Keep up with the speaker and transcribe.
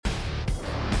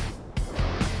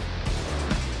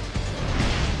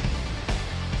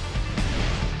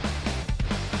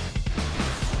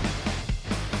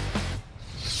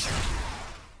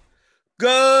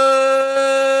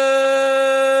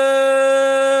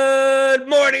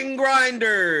morning,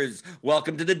 grinders.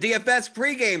 Welcome to the DFS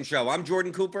pregame show. I'm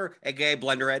Jordan Cooper, aka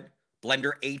Blender Ed,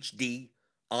 Blender HD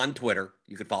on Twitter.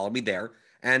 You can follow me there.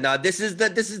 And this is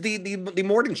the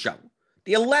morning show,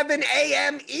 the 11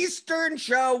 a.m. Eastern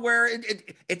show, where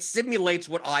it simulates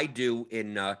what I do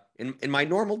in my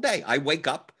normal day. I wake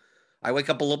up a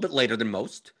little bit later than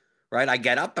most. Right, I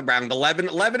get up around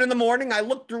 11 in the morning. I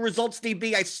look through Results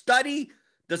DB. I study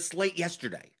the slate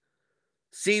yesterday.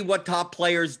 See what top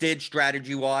players did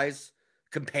strategy-wise,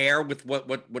 compare with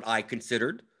what I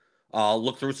considered.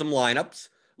 Look through some lineups.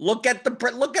 Look at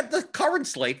the current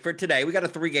slate for today. We got a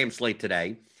 3-game slate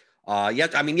today.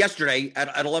 Yesterday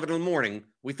at 11 in the morning,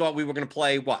 we thought we were going to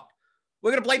play what?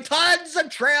 We're going to play tons of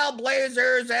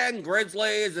Trailblazers and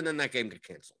Grizzlies, and then that game got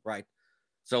canceled, right?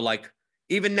 So, like,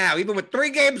 even now, even with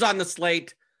 3 games on the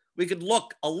slate, we could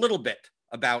look a little bit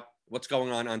about what's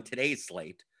going on today's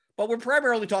slate. But we're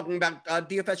primarily talking about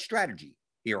DFS strategy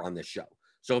here on this show.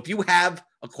 So if you have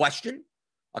a question,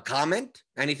 a comment,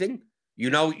 anything,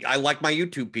 I like my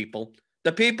YouTube people.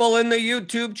 The people in the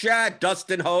YouTube chat,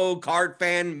 Dustin Ho, Card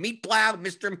Fan, Meat Plow,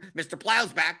 Mr.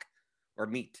 Plow's back. Or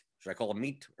Meat. Should I call him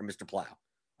Meat or Mr. Plow?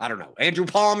 I don't know. Andrew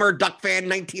Palmer, Duck Fan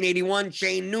 1981,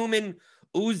 Shane Newman,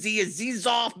 Uzi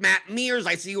Azizov, Matt Mears.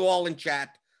 I see you all in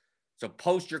chat. So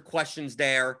post your questions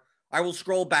there. I will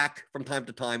scroll back from time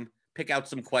to time, pick out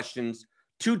some questions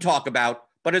to talk about.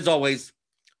 But as always,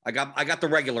 I got the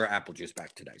regular apple juice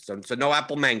back today. So no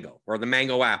apple mango or the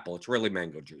mango apple. It's really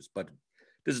mango juice. But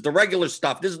this is the regular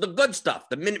stuff. This is the good stuff.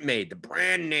 The Minute Maid, the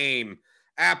brand name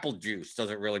apple juice.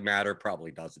 Does it really matter?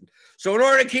 Probably doesn't. So in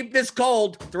order to keep this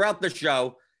cold throughout the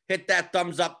show, hit that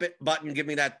thumbs up button. Give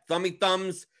me that thummy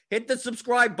thumbs. Hit the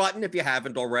subscribe button if you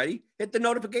haven't already. Hit the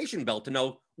notification bell to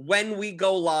know when we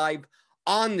go live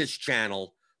on this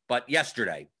channel. But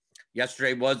yesterday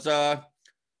was it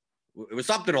was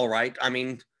something, all right. I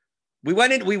mean, we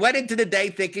went into the day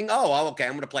thinking, okay,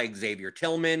 I'm going to play Xavier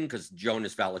Tillman because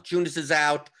Jonas Valanciunas is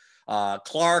out.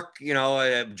 Clark,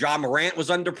 John Morant was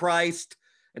underpriced,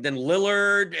 and then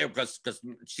Lillard because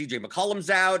CJ McCollum's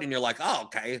out, and you're like, oh,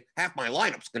 okay, half my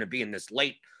lineup's going to be in this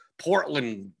late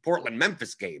Portland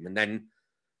Memphis game, and then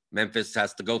Memphis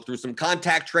has to go through some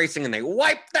contact tracing, and they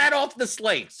wipe that off the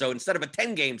slate. So instead of a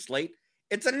 10-game slate,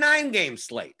 it's a 9-game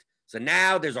slate. So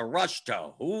now there's a rush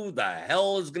to who the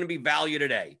hell is going to be value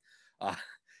today.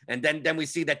 And then we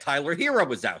see that Tyler Hero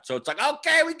was out. So it's like,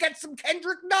 okay, we get some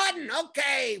Kendrick Nunn.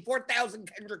 Okay,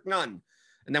 4,000 Kendrick Nunn.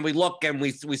 And then we look and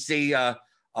we see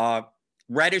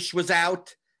Reddish was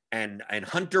out and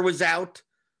Hunter was out,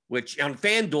 which on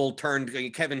FanDuel turned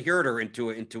Kevin Huerter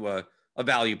into a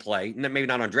value play. Maybe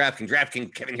not on DraftKings.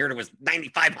 DraftKings, Kevin Huerter was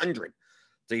 9,500.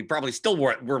 So you probably still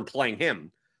weren't playing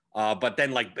him. But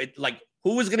then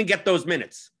who was going to get those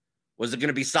minutes? Was it going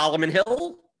to be Solomon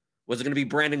Hill? Was it going to be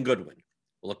Brandon Goodwin?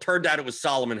 Well, it turned out it was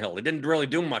Solomon Hill. He didn't really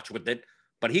do much with it,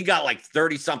 but he got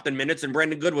 30-something minutes, and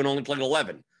Brandon Goodwin only played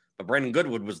 11. But Brandon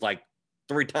Goodwin was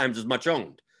 3 times as much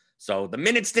owned. So the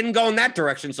minutes didn't go in that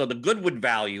direction, so the Goodwin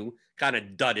value kind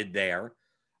of dudded there.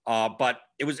 But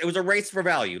it was a race for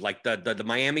value. Like the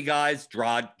Miami guys,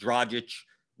 Dragic,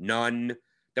 Nunn.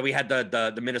 Then we had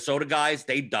the Minnesota guys,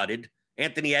 they dudded.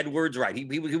 Anthony Edwards, right?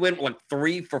 He went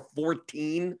 3 for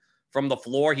 14 from the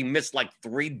floor. He missed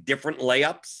 3 different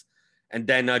layups. And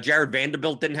then Jared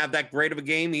Vanderbilt didn't have that great of a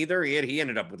game either. He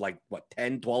ended up with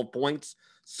 10, 12 points,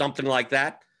 something like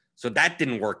that. So that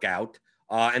didn't work out.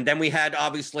 And then we had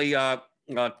obviously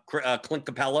Clint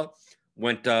Capella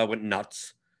went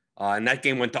nuts. And that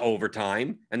game went to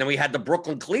overtime. And then we had the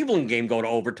Brooklyn-Cleveland game go to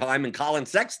overtime, and Colin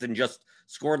Sexton just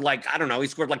scored he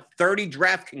scored 30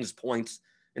 DraftKings points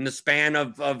in the span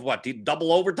of what?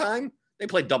 Double overtime? They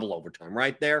played double overtime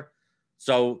right there.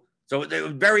 So it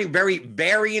was very, very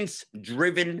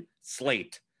variance-driven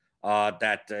slate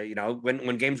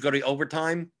when games go to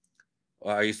overtime,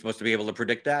 are you supposed to be able to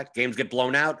predict that? Games get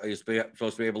blown out. Are you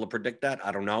supposed to be able to predict that?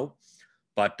 I don't know.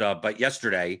 But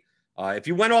yesterday, if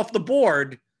you went off the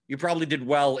board, you probably did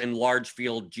well in large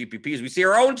field GPPs. We see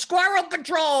our own Squirrel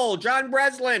Control, John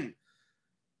Breslin.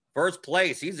 First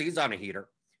place. He's on a heater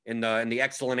in the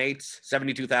excellent eights,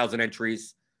 72,000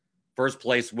 entries. First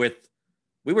place with,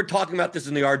 we were talking about this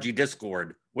in the RG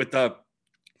Discord, with a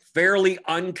fairly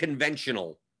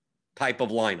unconventional type of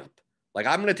lineup. I'm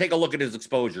going to take a look at his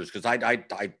exposures because I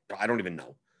don't even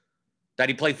know. That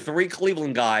he played 3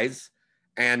 Cleveland guys,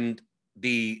 and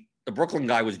the Brooklyn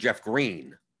guy was Jeff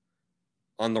Green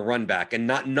on the run back, and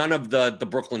none of the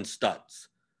Brooklyn studs.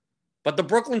 But the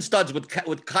Brooklyn studs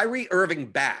with Kyrie Irving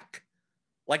back,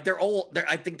 I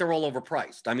think they're all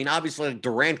overpriced. I mean, obviously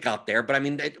Durant got there, but I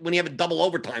mean, when you have a double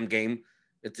overtime game,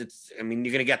 you're going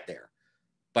to get there.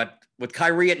 But with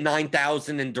Kyrie at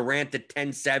 9,000 and Durant at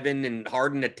 10,700 and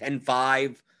Harden at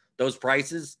 10,500, those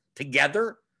prices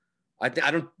together, I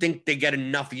don't think they get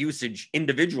enough usage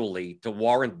individually to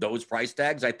warrant those price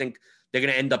tags. I think they're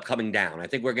going to end up coming down. I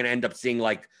think we're going to end up seeing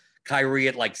like Kyrie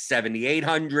at like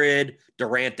 7,800,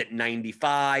 Durant at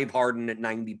 95, Harden at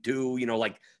 92,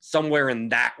 like somewhere in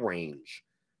that range.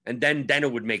 And then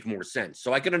it would make more sense.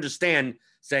 So I can understand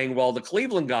saying, well, the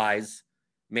Cleveland guys,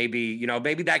 maybe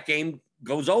that game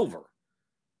goes over.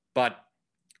 But,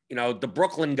 the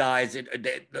Brooklyn guys,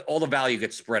 all the value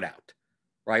gets spread out.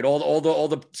 Right, all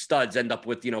the studs end up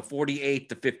with 48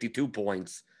 to 52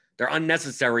 points. They're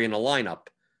unnecessary in the lineup,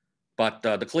 but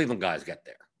the Cleveland guys get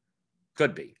there.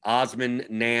 Could be Osman,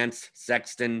 Nance,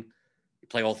 Sexton. You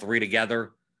play all three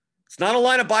together. It's not a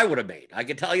lineup I would have made. I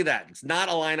can tell you that it's not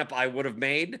a lineup I would have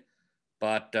made,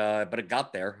 but it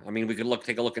got there. I mean, we could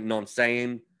take a look at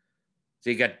Nonsane.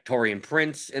 So you got Taurean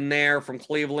Prince in there from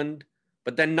Cleveland,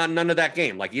 but then none of that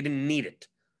game. Like you didn't need it.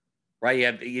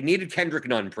 Right, you needed Kendrick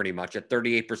Nunn pretty much at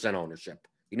 38% ownership.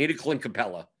 You needed Clint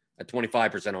Capella at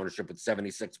 25% ownership with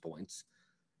 76 points.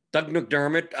 Doug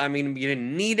McDermott, I mean, you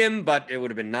didn't need him, but it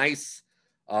would have been nice.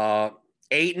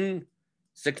 Ayton,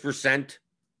 6%,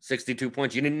 62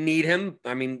 points. You didn't need him.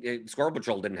 I mean, Squirrel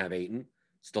Patrol didn't have Ayton.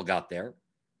 Still got there.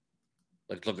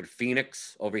 Let's look at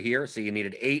Phoenix over here. So you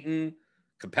needed Ayton,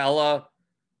 Capella.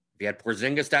 If you had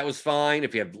Porzingis, that was fine.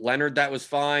 If you had Leonard, that was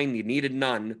fine. You needed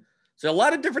none. So a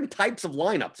lot of different types of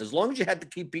lineups. As long as you had the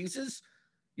key pieces,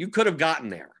 you could have gotten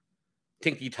there.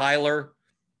 Tinky Tyler,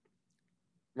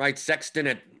 right? Sexton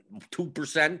at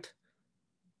 2%.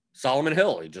 Solomon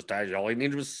Hill, all he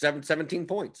needed was 17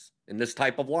 points in this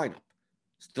type of lineup.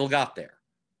 Still got there.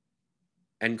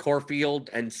 And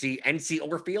Corfield, NC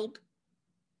Orfield.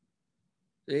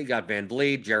 You got Van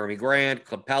Vliet, Jeremy Grant,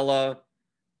 Capella,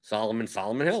 Solomon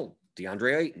Hill,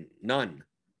 DeAndre Ayton, none.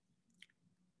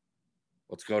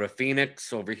 Let's go to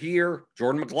Phoenix over here.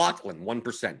 Jordan McLaughlin,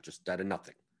 1%, just out of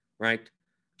nothing, right?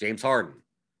 James Harden.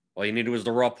 All you needed was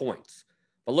the raw points.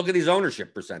 But look at these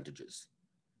ownership percentages.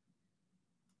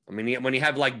 I mean, when you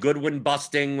have like Goodwin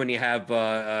busting, when you have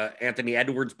Anthony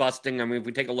Edwards busting, I mean, if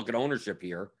we take a look at ownership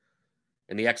here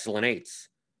in the excellent eights,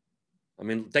 I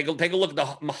mean, take a look at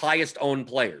the highest owned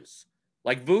players.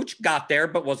 Like Vooch got there,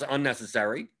 but was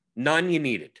unnecessary. None you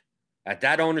needed. At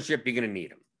that ownership, you're going to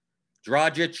need him.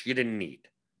 Dragic, you didn't need.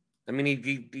 I mean,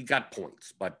 he got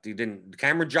points, but he didn't.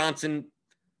 Cameron Johnson,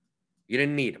 you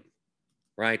didn't need him,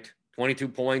 right? 22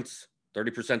 points,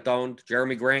 30% owned.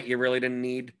 Jeremy Grant, you really didn't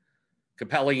need.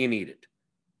 Capella, you needed.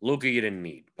 Luka, you didn't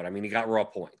need. But, I mean, he got raw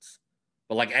points.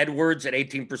 But like Edwards at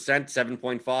 18%,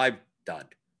 7.5,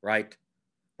 dud, right?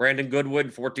 Brandon Goodwin,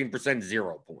 14%,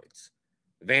 0 points.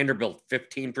 Vanderbilt,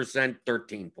 15%,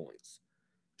 13 points.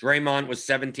 Draymond was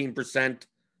 17%,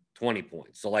 20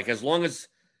 points. So, like, as long as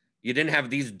you didn't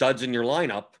have these duds in your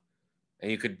lineup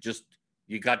and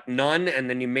you got none, and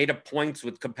then you made up points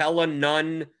with Capella,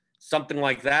 none, something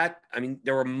like that. I mean,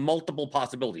 there were multiple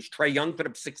possibilities. Trae Young put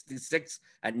up 66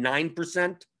 at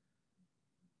 9%.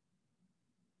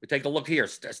 We take a look here.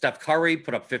 Steph Curry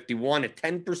put up 51 at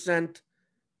 10%.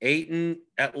 Ayton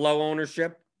at low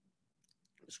ownership.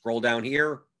 Scroll down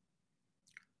here.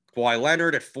 Kawhi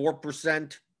Leonard at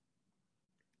 4%.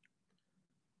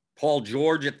 Paul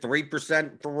George at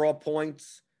 3% for raw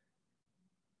points.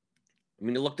 I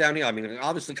mean, you look down here. I mean,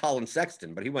 obviously Colin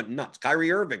Sexton, but he went nuts.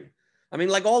 Kyrie Irving. I mean,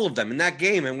 like all of them in that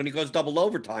game. And when he goes double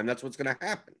overtime, that's what's going to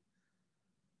happen.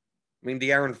 I mean,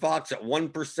 De'Aaron Fox at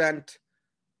 1%.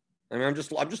 I mean, I'm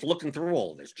just looking through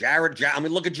all of this. I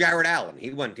mean, look at Jared Allen.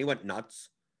 He went nuts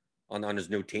on his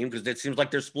new team because it seems like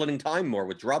they're splitting time more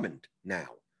with Drummond now.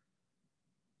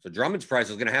 So Drummond's price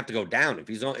is going to have to go down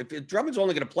if Drummond's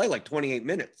only going to play like 28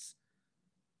 minutes.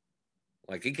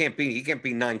 Like he can't be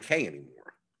 9K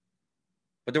anymore.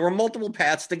 But there were multiple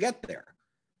paths to get there.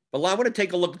 But I want to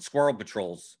take a look at Squirrel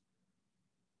Patrols.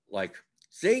 Like,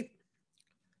 see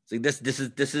this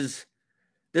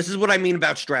is what I mean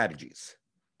about strategies.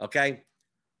 Okay,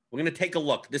 we're going to take a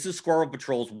look. This is Squirrel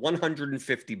Patrol's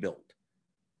 150 build.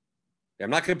 I'm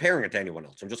not comparing it to anyone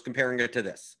else. I'm just comparing it to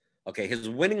this. Okay, his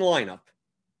winning lineup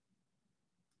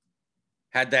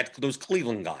had those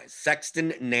Cleveland guys,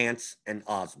 Sexton, Nance, and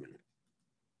Osman.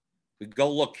 We go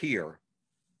look here.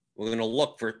 We're going to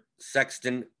look for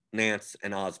Sexton, Nance,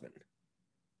 and Osman.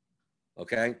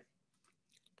 Okay?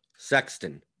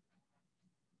 Sexton.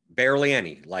 Barely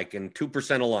any, like in 2%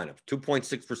 of lineups,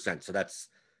 2.6%. So that's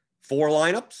 4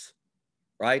 lineups,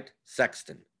 right?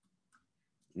 Sexton.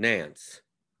 Nance.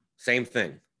 Same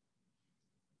thing.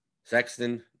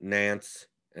 Sexton, Nance,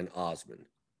 and Osman.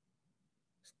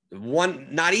 One,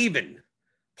 not even,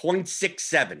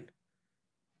 0.67.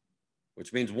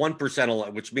 which means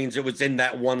 1%, which means it was in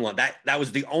that one line. That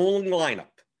was the only lineup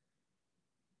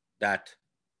that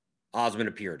Osman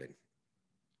appeared in.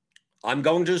 I'm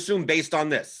going to assume based on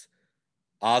this,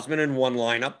 Osman in one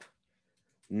lineup,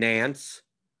 Nance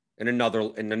in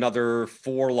another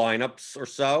 4 lineups or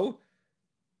so,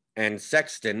 and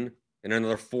Sexton in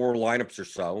another 4 lineups or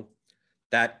so,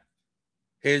 that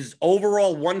his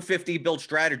overall 150 build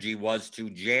strategy was to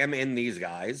jam in these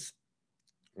guys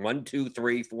 1, 2,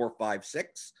 3, 4, 5,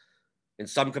 6 in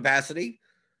some capacity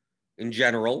in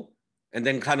general, and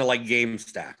then kind of like game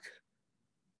stack.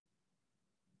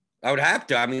 I would have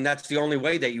to. I mean, that's the only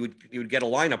way that you would get a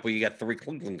lineup where you get 3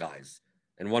 Cleveland guys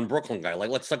and 1 Brooklyn guy. Like,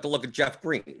 let's take a look at Jeff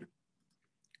Green.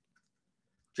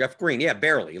 Jeff Green, yeah,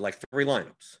 barely, like 3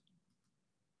 lineups.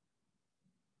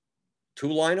 2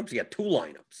 lineups? Yeah, 2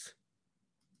 lineups.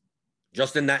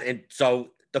 Just in that. And so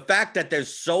the fact that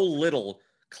there's so little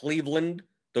Cleveland,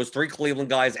 those 3 Cleveland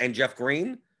guys and Jeff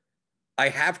Green, I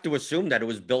have to assume that it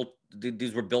was built,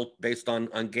 these were built based on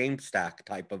game stack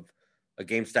type of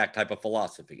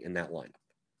philosophy in that lineup.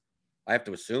 I have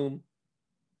to assume.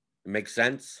 It makes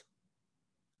sense.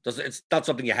 It's not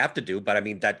something you have to do, but I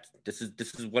mean that this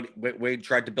is what Wade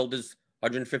tried to build his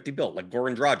 150 build. Like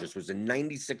Goran Dragic was in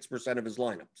 96% of his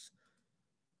lineups.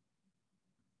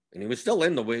 And he was still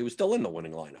in the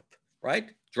winning lineup,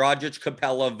 right? Dragic,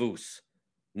 Capella, Vus,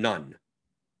 none.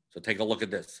 So take a look at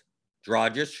this.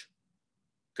 Dragic,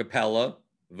 Capella,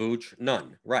 Vooch,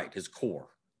 none. Right, his core.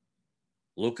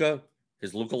 His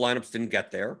Luka lineups didn't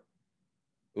get there.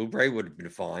 Oubre would have been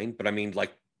fine, but I mean,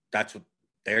 like,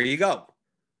 there you go.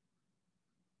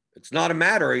 It's not a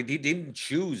matter. He didn't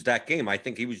choose that game. I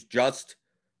think he was just,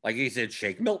 like he said,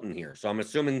 Shake Milton here. So I'm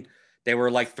assuming they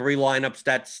were like 3 lineups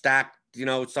that stacked,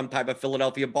 some type of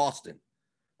Philadelphia-Boston.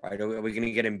 Right? Are we going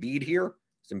to get Embiid here?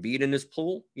 Is Embiid in this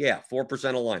pool? Yeah, 4%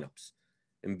 of lineups.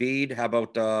 Embiid, how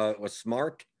about was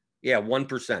Smart? Yeah,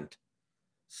 1%.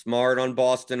 Smart on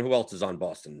Boston. Who else is on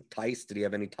Boston? Tice. Did he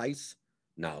have any Tice?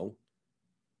 No.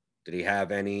 Did he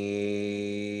have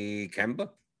any Kemba?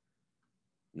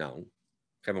 No.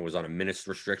 Kemba was on a minutes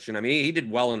restriction. I mean, he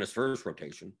did well in his first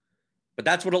rotation. But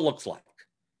that's what it looks like.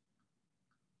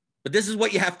 But this is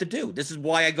what you have to do. This is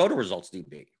why I go to Results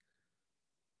DB.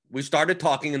 We started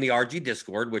talking in the RG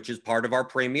Discord, which is part of our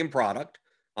premium product.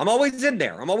 I'm always in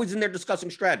there. I'm always in there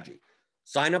discussing strategy.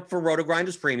 Sign up for Roto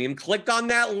Grinders Premium. Click on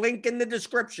that link in the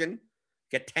description.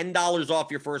 Get $10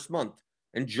 off your first month.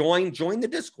 And join the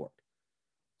Discord.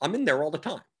 I'm in there all the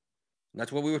time. And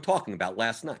that's what we were talking about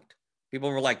last night. People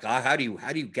were like, how do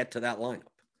you get to that lineup?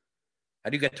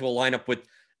 How do you get to a lineup with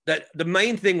that? The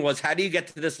main thing was, how do you get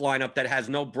to this lineup that has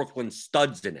no Brooklyn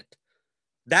studs in it?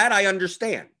 That I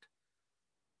understand.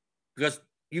 Because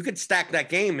you could stack that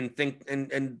game and think,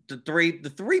 and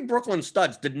the three Brooklyn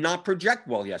studs did not project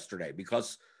well yesterday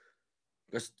because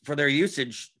for their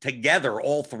usage together,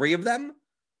 all 3 of them,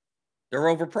 they're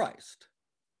overpriced.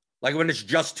 Like when it's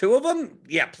just 2 of them,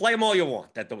 yeah, play them all you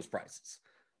want at those prices.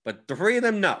 But the 3 of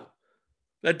them, no.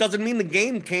 That doesn't mean the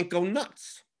game can't go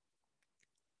nuts.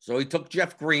 So he took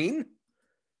Jeff Green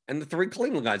and the 3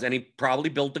 Cleveland guys, and he probably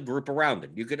built a group around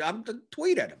him. You could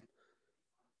tweet at him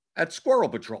at Squirrel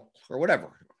Patrol or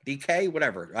whatever, DK,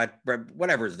 whatever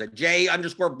is that,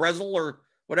 J_Brezel or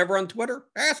whatever on Twitter.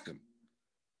 Ask him.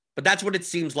 But that's what it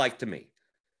seems like to me.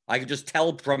 I could just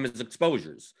tell from his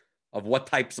exposures of what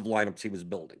types of lineups he was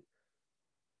building.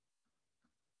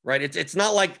 Right? It's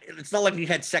not like he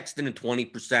had Sexton at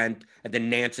 20% and then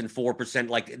Nance at 4%.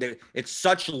 Like it's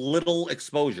such little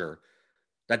exposure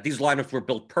that these lineups were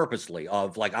built purposely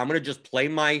of like, I'm going to just play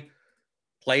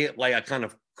like a kind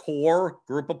of core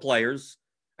group of players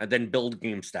and then build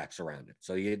game stacks around it.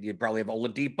 So you probably have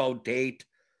Oladipo, Tate,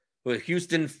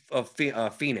 Houston,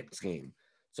 Phoenix game.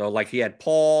 So like he had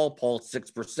Paul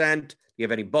 6%. You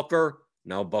have any Booker?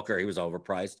 No, Booker, he was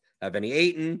overpriced. Have any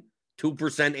Ayton?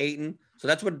 2% Ayton. So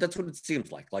that's what it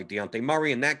seems like. Like Dejounte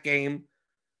Murray in that game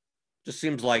just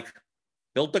seems like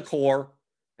built the core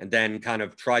and then kind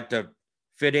of tried to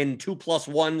fit in 2+1s,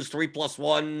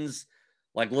 3+1s,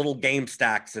 like little game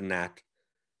stacks in that.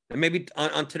 And maybe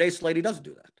on today's slate, he doesn't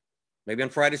do that. Maybe on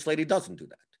Friday's slate, he doesn't do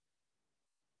that.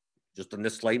 Just on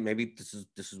this slate, maybe this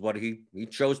is what he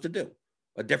chose to do.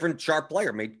 A different sharp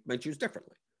player may choose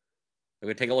differently. If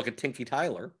we take a look at Tinky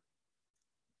Tyler,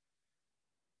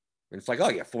 and it's like, oh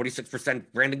yeah, 46%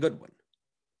 Brandon Goodwin.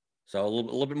 So a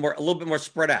little bit more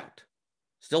spread out.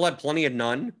 Still had plenty of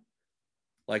none,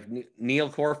 like Neil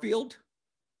Corfield.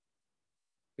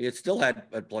 He still had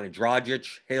plenty of Dragic,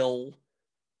 Hill,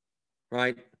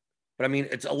 right? But I mean,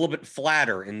 it's a little bit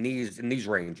flatter in these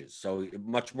ranges. So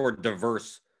much more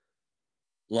diverse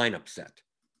lineup set.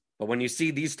 But when you see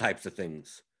these types of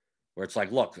things where it's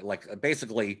like, look, like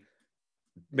basically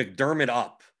McDermott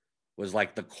up was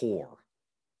like the core.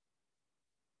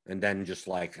 And then just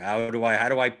like, how do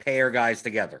I pair guys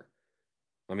together?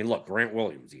 I mean, look, Grant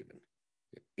Williams even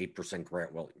 8%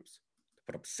 Grant Williams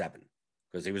put up 7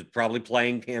 because he was probably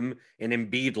playing him in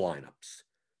Embiid lineups,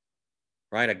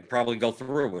 right? I could probably go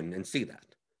through and see that.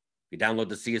 If you download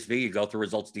the CSV, you go through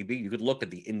results DB, you could look at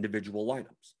the individual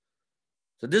lineups.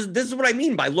 So this is what I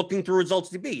mean by looking through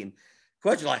results DB. And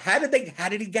question like, how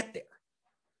did he get there?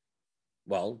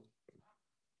 Well,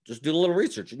 just do a little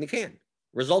research and you can.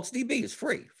 Results DB is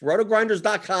free.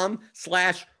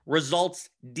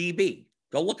 rotogrinders.com/resultsdb.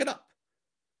 Go look it up.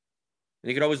 And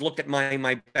you can always look at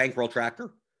my bankroll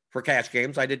tracker for cash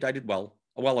games. I did well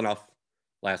enough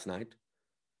last night.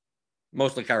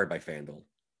 Mostly carried by FanDuel,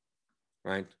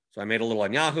 right? So I made a little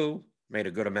on Yahoo, made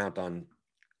a good amount on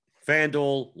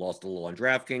FanDuel, lost a little on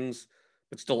DraftKings,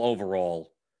 but still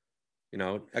overall,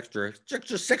 extra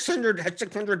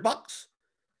 $600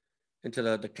 into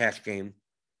the cash game.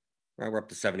 Right, we're up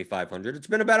to 7,500. It's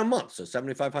been about a month, so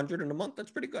 7,500 in a month,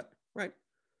 that's pretty good, right?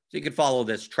 So you can follow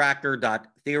this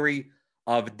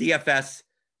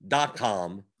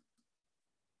tracker.theoryofdfs.com.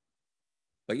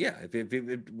 But yeah, if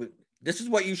this is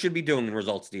what you should be doing in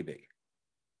results DB.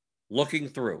 Looking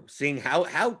through, seeing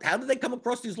how do they come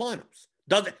across these lineups?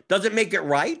 Does it make it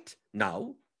right?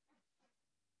 No.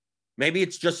 Maybe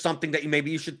it's just something that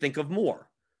you should think of more.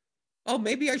 Oh,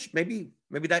 maybe I should maybe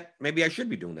I should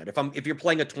be doing that. If you're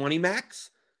playing a 20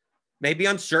 max, maybe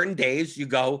on certain days you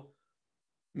go,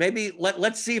 maybe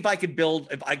let's see if I could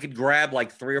grab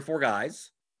like 3 or 4 guys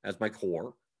as my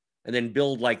core, and then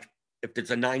build like, if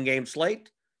it's a 9-game slate,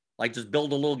 like just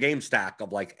build a little game stack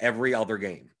of like every other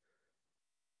game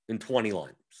in 20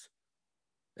 lineups.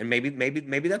 And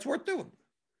maybe that's worth doing.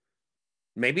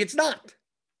 Maybe it's not.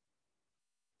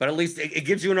 But at least it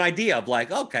gives you an idea of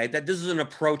like, okay, that this is an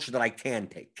approach that I can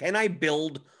take. Can I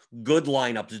build good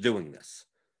lineups doing this?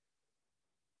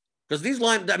 Because this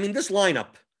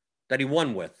lineup that he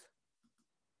won with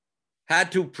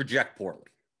had to project poorly.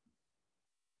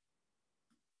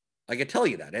 I can tell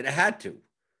you that. It had to.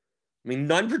 I mean,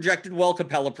 none projected well.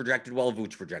 Capella projected well.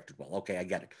 Vooch projected well. Okay, I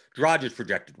get it. Dragic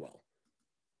projected well.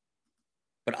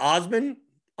 But Osman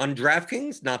on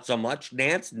DraftKings, not so much.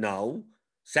 Nance, no.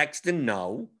 Sexton,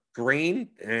 no. Green,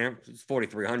 it's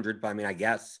 4,300. But I mean, I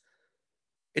guess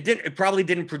it probably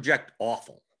didn't project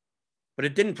awful, but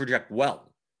it didn't project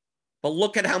well. But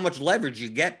look at how much leverage you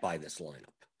get by this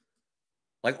lineup.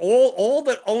 Like all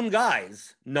the own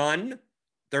guys, none,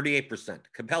 38%.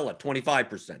 Capella,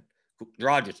 25%.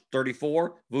 Dragic,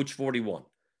 34. Vooch, 41.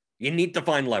 You need to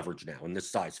find leverage now in this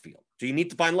size field. So you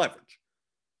need to find leverage.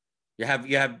 You have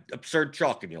absurd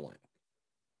chalk in your lineup.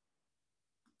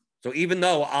 So even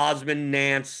though Osman,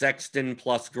 Nance, Sexton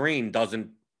plus Green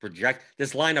doesn't project,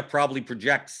 this lineup probably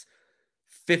projects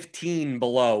 15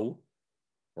 below,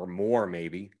 or more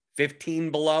maybe, 15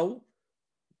 below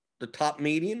the top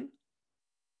median.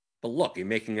 But look, you're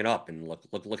making it up, and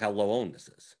look how low owned this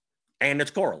is. And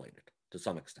it's correlated to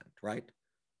some extent, right?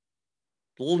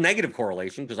 A little negative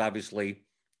correlation, because obviously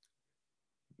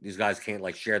these guys can't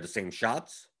like share the same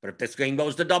shots. But if this game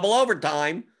goes to double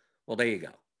overtime, well, there you go.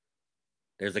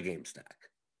 There's a game stack.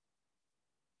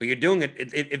 But you're doing it.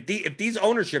 If these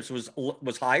ownerships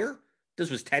was higher,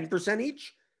 this was 10%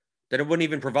 each, then it wouldn't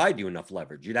even provide you enough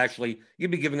leverage.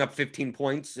 You'd be giving up 15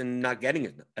 points and not getting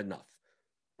it enough.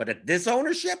 But at this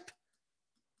ownership,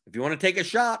 if you want to take a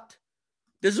shot,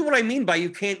 this is what I mean by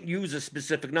you can't use a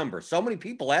specific number. So many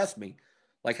people ask me,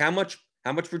 like, how much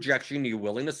projection are you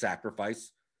willing to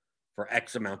sacrifice for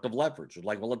X amount of leverage? You're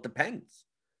like, well, it depends.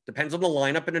 Depends on the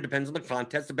lineup, and it depends on the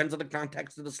context. Depends on the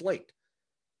context of the slate.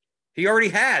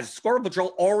 Score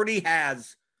Patrol already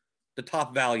has the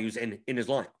top values in his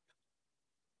lineup.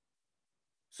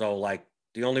 So, like,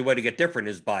 the only way to get different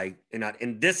is by,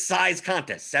 in this size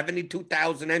contest,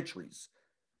 72,000 entries,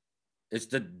 is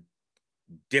to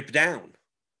dip down.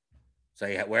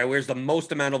 Say, where's the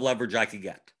most amount of leverage I could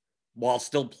get while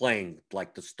still playing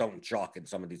like the stone chalk in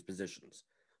some of these positions?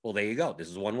 Well, there you go. This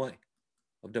is one way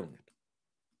of doing it.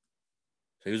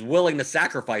 So he was willing to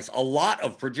sacrifice a lot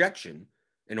of projection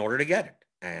in order to get it.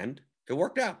 And it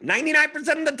worked out. 99%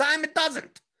 of the time, it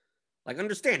doesn't. Like,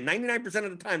 understand, 99%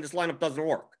 of the time, this lineup doesn't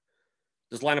work.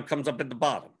 This lineup comes up at the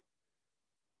bottom.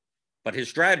 But his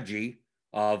strategy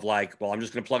of like, well, I'm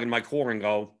just going to plug in my core and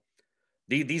go,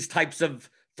 these types of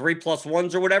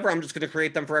 3+1s or whatever, I'm just going to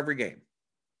create them for every game.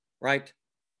 Right?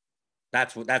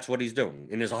 That's what he's doing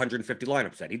in his 150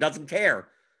 lineup set. He doesn't care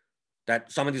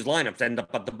that some of these lineups end up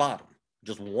at the bottom.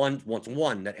 Just wants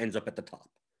one that ends up at the top.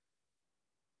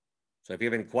 So if you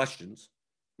have any questions,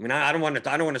 I mean, I don't want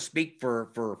to speak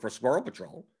for Squirrel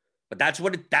Patrol, but that's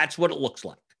what it looks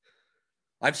like.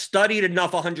 I've studied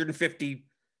enough 150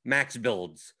 max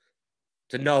builds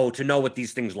to know what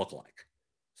these things look like.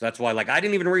 So that's why, like, I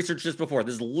didn't even research this before.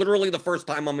 This is literally the first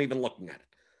time I'm even looking at it.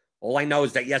 All I know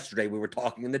is that yesterday we were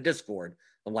talking in the Discord.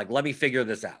 I'm like, let me figure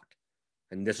this out.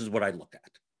 And this is what I look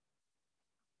at.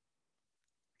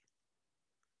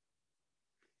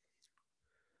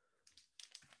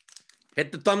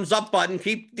 Hit the thumbs up button.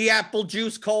 Keep the apple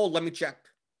juice cold. Let me check.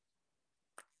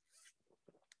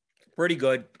 Pretty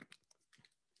good.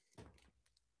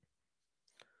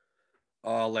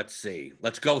 Let's see.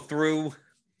 Let's go through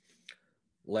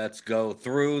the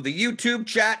YouTube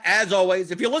chat. As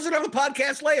always, if you listen on the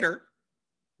podcast later,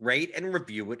 rate and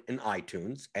review it in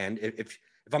iTunes. And if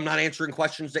I'm not answering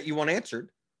questions that you want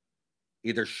answered,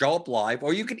 either show up live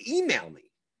or you can email me.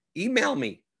 Email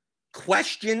me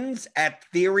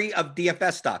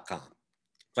questions@theoryofdfs.com.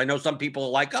 So I know some people are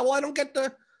like, oh, well, I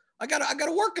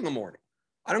gotta work in the morning.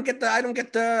 I can't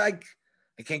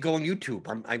go on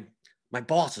YouTube. My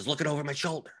boss is looking over my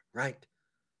shoulder, right?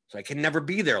 So I can never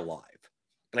be there live,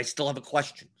 but I still have a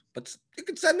question. But you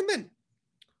can send them in.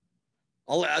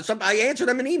 I answer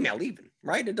them in email even,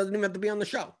 right? It doesn't even have to be on the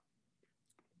show.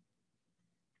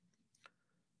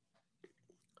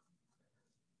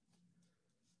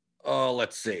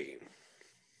 Let's see.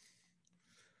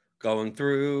 Going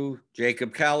through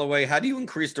Jacob Calloway. How do you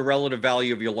increase the relative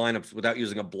value of your lineups without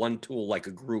using a blunt tool like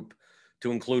a group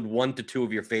to include 1 to 2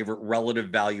 of your favorite relative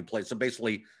value plays? So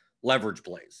basically leverage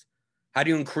plays. How do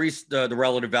you increase the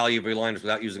relative value of your lineups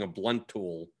without using a blunt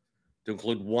tool to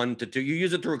include 1 to 2? You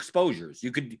use it through exposures.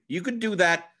 You could do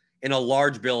that in a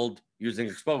large build using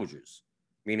exposures,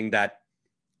 meaning that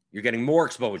you're getting more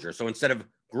exposure. So instead of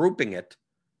grouping it,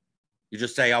 you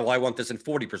just say, oh, well, I want this in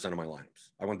 40% of my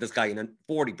lineups. I want this guy in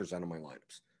 40% of my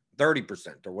lineups,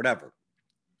 30% or whatever.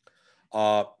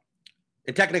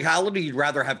 In technicality, you'd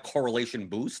rather have correlation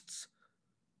boosts.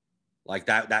 Like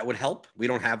that would help. We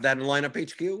don't have that in lineup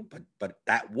HQ, but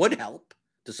that would help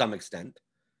to some extent.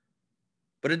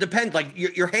 But it depends. Like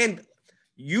your hand,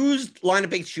 use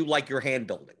lineup HQ like your hand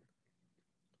building.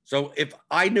 So if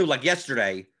I knew, like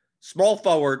yesterday, small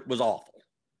forward was awful.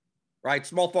 Right?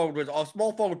 Small forward,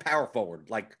 power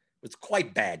forward. Like, it was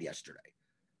quite bad yesterday.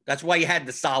 That's why you had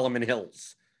the Solomon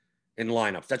Hills in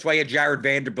lineups. That's why you had Jared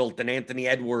Vanderbilt and Anthony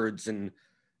Edwards and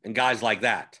guys like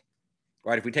that.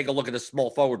 Right? If we take a look at the small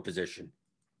forward position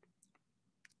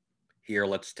here,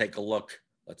 let's take a look.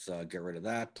 Let's get rid of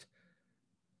that.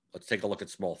 Let's take a look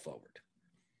at small forward.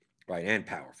 Right? And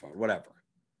power forward, whatever.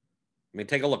 I mean,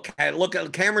 take a look. Look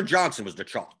at Cameron Johnson was the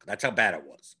chalk. That's how bad it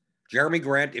was. Jeremy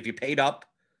Grant, if you paid up,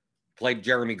 played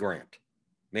Jeremy Grant.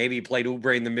 Maybe he played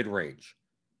Oubre in the mid-range.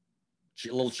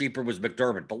 A little cheaper was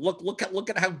McDermott. But look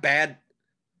at how bad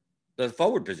the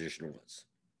forward position was.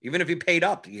 Even if you paid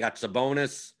up, you got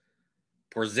Sabonis,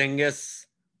 Porzingis,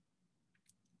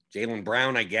 Jaylen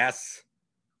Brown, I guess.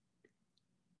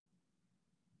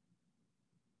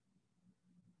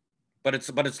 But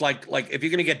it's like if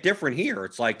you're gonna get different here,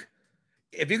 it's like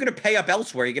if you're going to pay up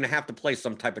elsewhere, you're going to have to play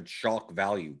some type of chalk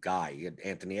value guy.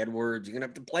 Anthony Edwards, you're going to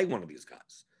have to play one of these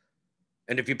guys.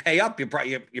 And if you pay up, you're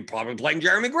probably playing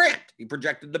Jeremy Grant. He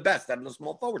projected the best out in the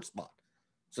small forward spot.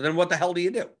 So then what the hell do you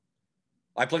do?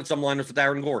 I played some lineups with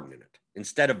Aaron Gordon in it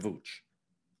instead of Vooch.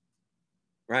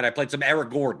 Right? I played some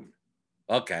Eric Gordon.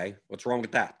 Okay, what's wrong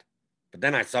with that? But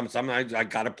then I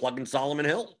got to plug in Solomon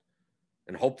Hill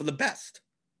and hope for the best.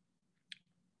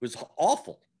 It was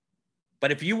awful.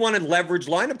 But if you want to leverage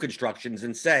lineup constructions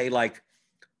and say, like,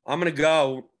 I'm going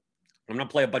to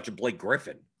play a bunch of Blake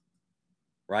Griffin,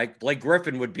 right? Blake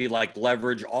Griffin would be like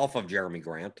leverage off of Jeremy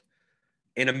Grant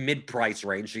in a mid-price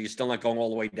range, so you're still not going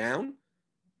all the way down.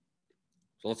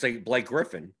 So let's say Blake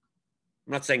Griffin.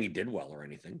 I'm not saying he did well or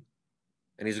anything.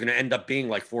 And he's going to end up being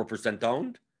like 4%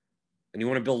 owned. And you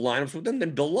want to build lineups with him,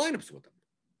 then build lineups with him.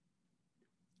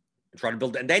 And try to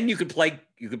build, and then you could play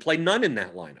none in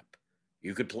that lineup.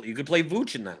 You could play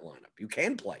Vooch in that lineup. You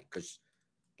can play because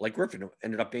Blake Griffin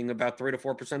ended up being about 3 to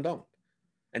 4% owned.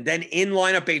 And then in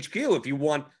lineup HQ, if you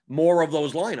want more of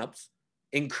those lineups,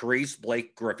 increase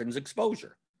Blake Griffin's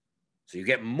exposure. So you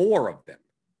get more of them.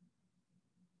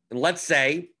 And let's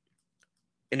say,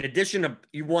 in addition to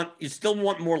you still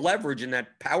want more leverage in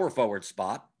that power forward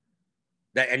spot.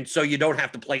 And so you don't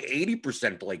have to play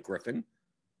 80% Blake Griffin.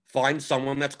 Find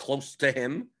someone that's close to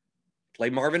him. Play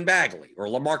Marvin Bagley or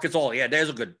LaMarcus Aldridge. Yeah, there's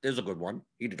a good one.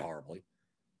 He did horribly.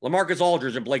 LaMarcus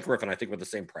Aldridge and Blake Griffin, I think, were the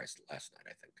same price last night,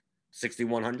 I think.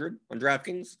 6,100 on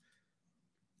DraftKings.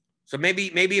 So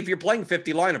maybe if you're playing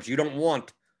 50 lineups, you don't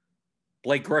want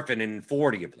Blake Griffin in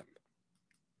 40 of them.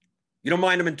 You don't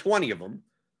mind him in 20 of them,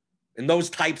 in those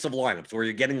types of lineups where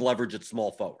you're getting leverage at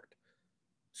small forward.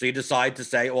 So you decide to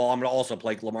say, well, I'm going to also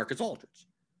play LaMarcus Aldridge.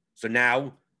 So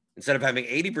now, instead of having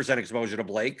 80% exposure to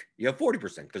Blake, you have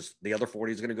 40% because the other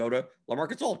 40 is going to go to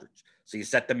LaMarcus Aldridge. So you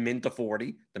set the min to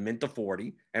 40, and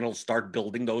it'll start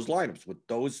building those lineups with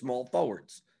those small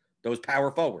forwards, those power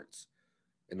forwards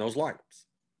in those lineups.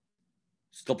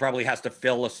 Still probably has to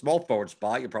fill a small forward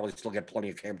spot. You probably still get plenty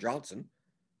of Cam Johnson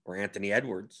or Anthony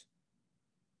Edwards.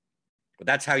 But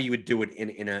that's how you would do it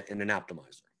in an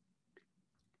optimizer.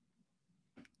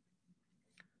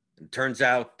 It turns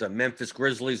out the Memphis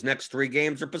Grizzlies' next 3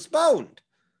 games are postponed.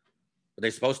 Are they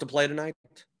supposed to play tonight?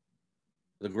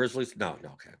 The Grizzlies? No,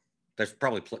 okay. They're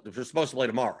supposed to play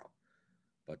tomorrow.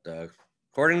 But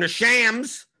according to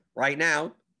Shams, right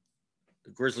now, the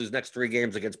Grizzlies' next 3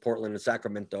 games against Portland and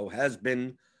Sacramento has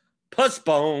been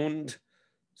postponed.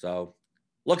 So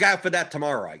look out for that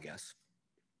tomorrow, I guess.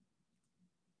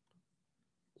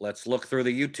 Let's look through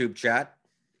the YouTube chat.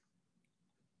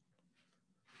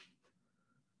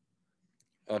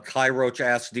 Kai Roach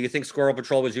asks, do you think Squirrel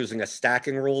Patrol was using a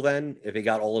stacking rule then if he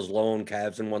got all his lone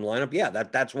Cavs in one lineup? Yeah,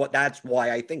 that's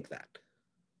why I think that.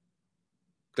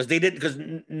 Because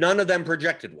none of them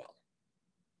projected well.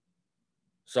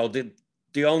 So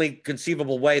the only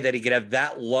conceivable way that he could have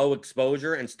that low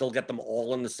exposure and still get them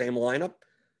all in the same lineup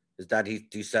is that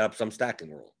he set up some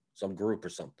stacking rule, some group or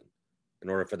something, in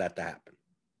order for that to happen.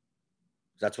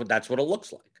 That's what it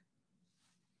looks like.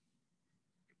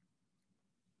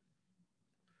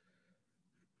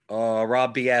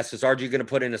 Rob B asks, is RG going to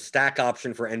put in a stack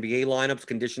option for NBA lineups?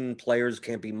 Conditioned players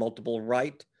can't be multiple,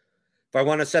 right? If I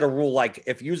want to set a rule like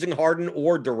if using Harden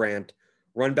or Durant,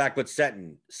 run back with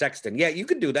Sexton. Yeah, you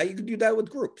could do that. You could do that with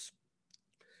groups.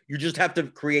 You just have to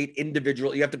create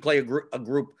individual. You have to play a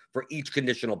group for each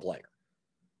conditional player.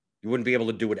 You wouldn't be able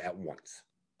to do it at once.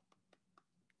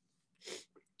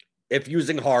 If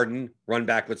using Harden, run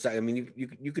back with Sexton. I mean,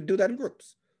 you could do that in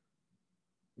groups.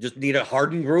 Just need a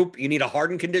Harden group. You need a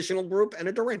Harden conditional group and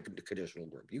a Durant conditional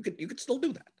group. You could still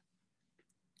do that.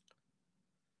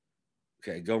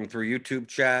 Okay, going through YouTube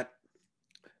chat.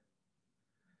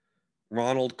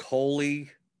 Ronald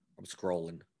Coley. I'm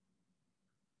scrolling.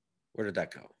 Where did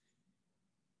that go?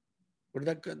 Where did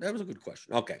that go? That was a good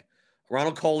question. Okay.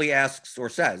 Ronald Coley asks or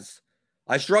says,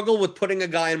 I struggle with putting a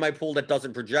guy in my pool that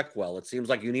doesn't project well. It seems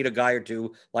like you need a guy or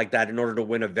two like that in order to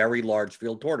win a very large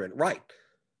field tournament. Right.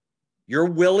 You're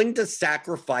willing to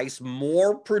sacrifice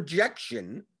more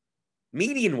projection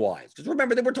median-wise. Because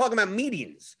remember, they were talking about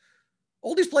medians.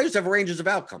 All these players have ranges of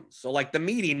outcomes. So like the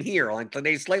median here, like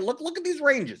today's slate, look at these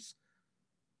ranges.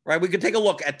 Right? We could take a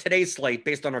look at today's slate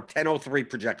based on our 10:03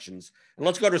 projections. And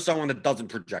let's go to someone that doesn't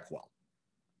project well.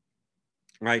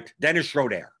 Right? Dennis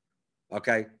Schroeder.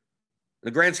 Okay?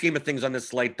 The grand scheme of things on this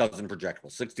slate doesn't project well.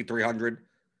 6,300.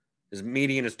 His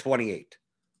median is 28.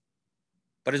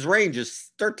 But his range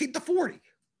is 13 to 40.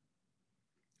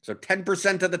 So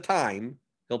 10% of the time,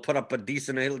 he'll put up a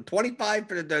decent, 25,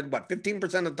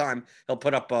 15% of the time, he'll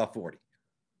put up 40.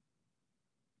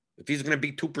 If he's going to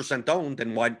be 2% owned,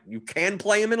 then why you can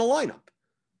play him in a lineup.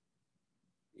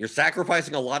 You're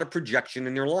sacrificing a lot of projection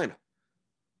in your lineup.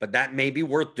 But that may be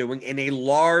worth doing in a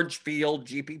large field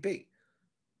GPP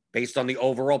based on the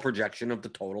overall projection of the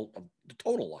total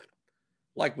lineup.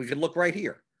 Like we could look right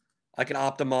here. I can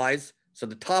optimize. So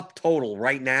the top total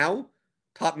right now,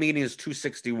 top median is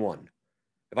 261.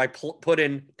 If I put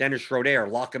in Dennis Schroeder,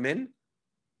 lock him in,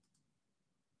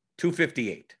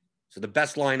 258. So the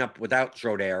best lineup without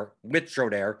Schroeder, with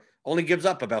Schroeder, only gives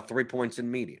up about 3 points in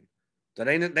median. That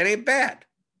ain't bad,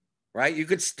 right? You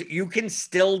can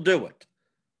still do it.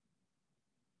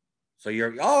 So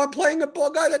I'm playing a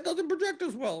ball guy that doesn't project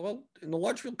as well. Well, in the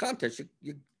large field contest,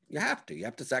 you have to. You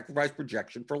have to sacrifice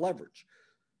projection for leverage.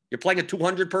 You're playing a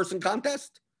 200-person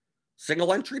contest,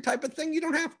 single entry type of thing, you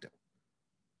don't have to.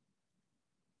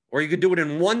 Or you could do it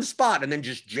in one spot and then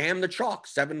just jam the chalk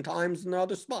 7 times in the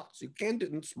other spots. You can do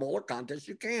it in smaller contests,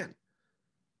 you can.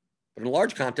 But in a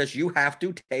large contest, you have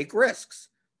to take risks.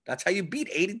 That's how you beat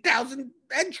 80,000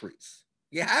 entries.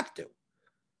 You have to.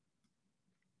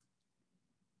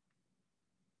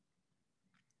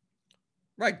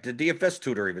 Right, the DFS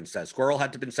tutor even says, Squirrel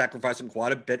had to been sacrificing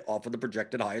quite a bit off of the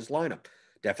projected highest lineup.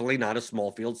 Definitely not a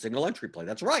small field single entry play.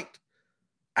 That's right.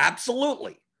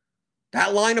 Absolutely. That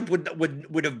lineup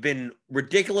would have been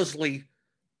ridiculously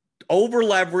over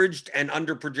leveraged and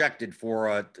under projected for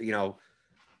a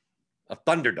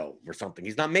Thunderdome or something.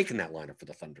 He's not making that lineup for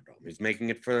the Thunderdome. He's making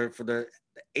it for the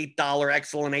 $8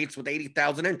 excellent eights with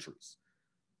 80,000 entries.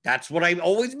 That's what I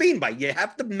always mean by you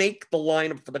have to make the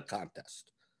lineup for the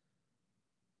contest.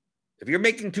 If you're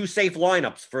making 2 safe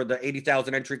lineups for the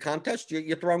 80,000 entry contest,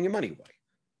 you're throwing your money away.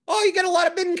 Oh, you get a lot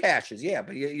of bin cashes. Yeah,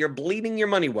 but you're bleeding your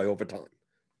money away over time.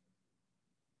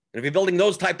 And if you're building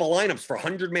those type of lineups for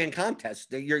 100-man contests,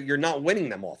 you're not winning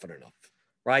them often enough,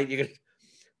 right? You're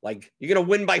gonna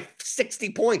win by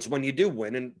 60 points when you do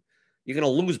win, and you're gonna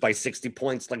lose by 60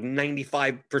 points like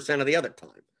 95% of the other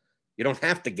time. You don't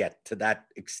have to get to that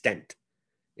extent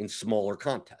in smaller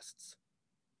contests.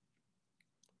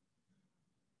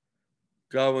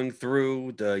 Going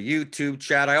through the YouTube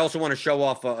chat, I also want to show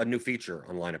off a new feature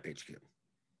on Lineup HQ.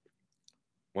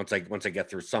 Once I get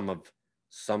through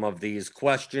some of these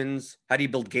questions, how do you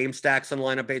build game stacks on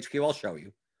Lineup HQ? I'll show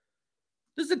you.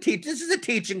 This is a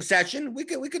teaching session. We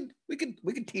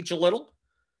could teach a little.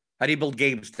 How do you build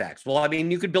game stacks? Well, I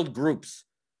mean, you could build groups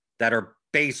that are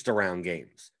based around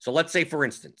games. So let's say, for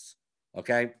instance,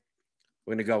 okay,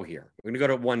 we're gonna go here. We're gonna go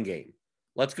to one game.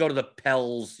 Let's go to the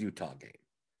Pels Utah game.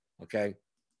 Okay.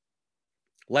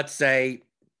 Let's say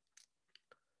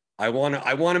I want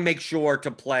to make sure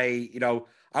to play,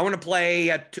 I want to play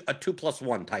a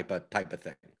 2+1 type of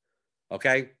thing.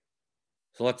 Okay.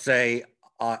 So let's say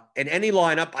in any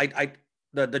lineup,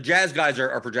 the Jazz guys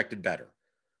are projected better.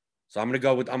 So I'm gonna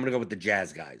go with the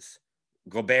Jazz guys.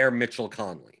 Gobert, Mitchell,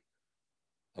 Conley.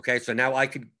 Okay, so now I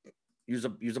could use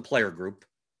a player group.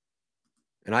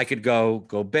 And I could go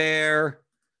Gobert,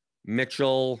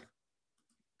 Mitchell,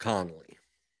 Conley.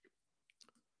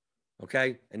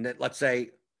 Okay, and then let's say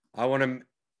I want to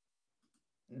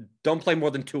don't play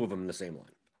more than 2 of them in the same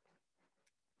lineup.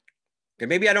 Okay,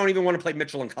 maybe I don't even want to play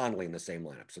Mitchell and Conley in the same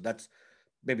lineup. So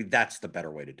maybe that's the better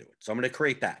way to do it. So I'm going to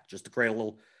create that just to create a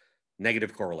little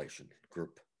negative correlation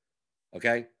group.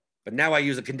 Okay, but now I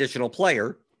use a conditional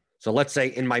player. So let's say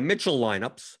in my Mitchell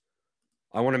lineups,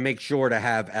 I want to make sure to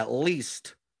have at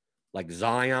least like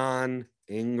Zion,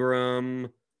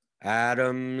 Ingram,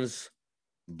 Adams,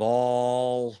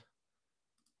 Ball,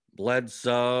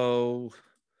 Bledsoe,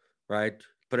 right?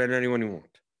 Put in anyone you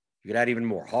want. You could add even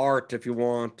more. Hart if you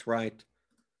want, right?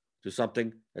 Do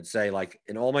something and say, like,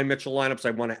 in all my Mitchell lineups,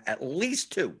 I want at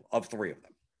least 2 of 3 of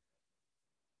them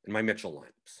in my Mitchell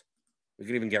lineups. We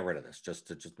can even get rid of this just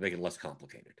to make it less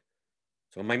complicated.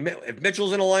 So if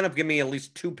Mitchell's in a lineup, give me at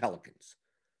least 2 Pelicans.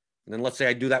 And then let's say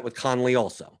I do that with Conley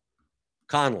also.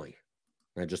 Conley.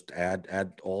 I just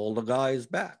add all the guys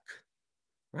back,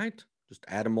 right? Just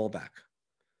add them all back.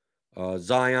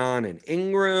 Zion and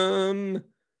Ingram.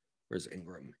 Where's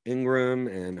Ingram? Ingram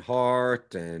and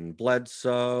Hart and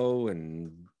Bledsoe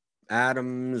and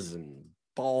Adams and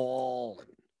Ball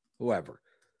and whoever,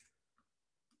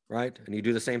 right? And you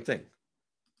do the same thing,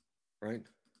 right?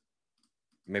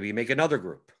 Maybe you make another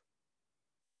group.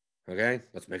 Okay,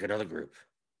 let's make another group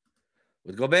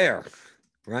with Gobert,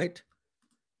 right?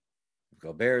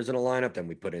 Gobert's in a lineup, then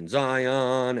we put in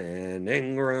Zion and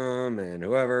Ingram and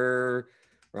whoever,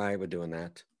 right? We're doing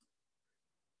that.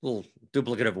 A little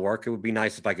duplicative work. It would be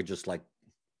nice if I could just like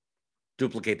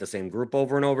duplicate the same group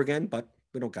over and over again, but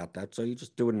we don't got that. So you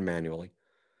just do it manually.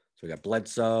 So we got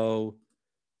Bledsoe,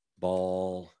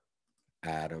 Ball,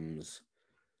 Adams.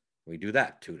 We do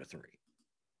that 2 to 3,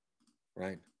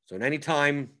 right? So at any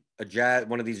time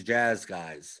one of these Jazz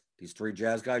guys, these 3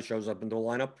 Jazz guys shows up into a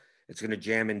lineup, it's going to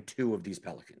jam in 2 of these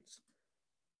Pelicans.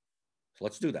 So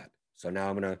let's do that. So now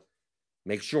I'm going to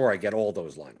make sure I get all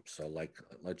those lineups. So like,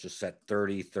 let's just set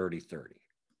 30, 30, 30.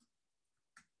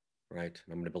 Right?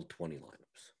 And I'm going to build 20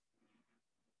 lineups.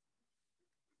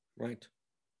 Right?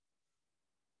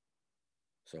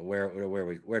 So where do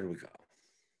we go?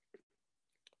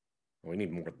 We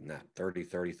need more than that. 30,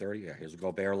 30, 30. Yeah, here's a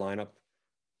Gobert lineup.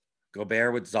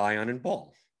 Gobert with Zion and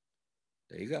Ball.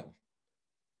 There you go.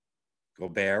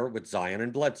 Gobert with Zion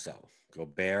and Bledsoe.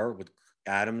 Gobert with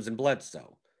Adams and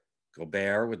Bledsoe.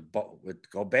 Gobert with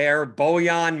Gobert,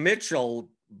 Bojan, Mitchell,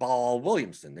 Ball,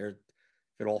 Williamson. There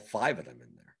fit all 5 of them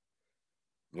in there.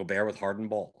 Gobert with Harden,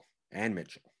 Ball, and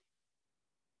Mitchell.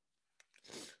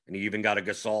 And you even got a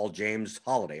Gasol, James,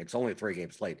 Holiday. It's only a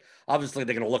 3-game slate. Obviously,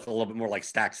 they're going to look a little bit more like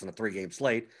stacks than a 3-game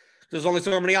slate. There's only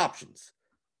so many options.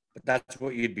 But that's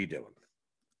what you'd be doing.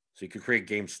 So you could create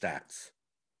game stats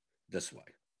this way.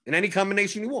 In any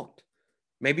combination you want.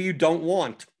 Maybe you don't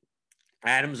want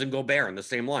Adams and Gobert in the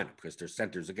same lineup because they're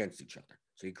centers against each other.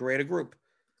 So you create a group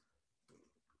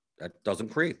that doesn't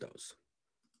create those.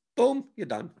 Boom, you're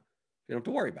done. You don't have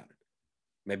to worry about it.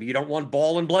 Maybe you don't want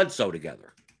Ball and Bledsoe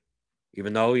together.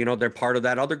 Even though, they're part of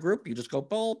that other group, you just go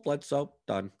Ball, Bledsoe,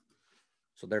 done.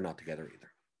 So they're not together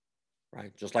either.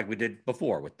 Right? Just like we did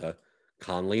before with the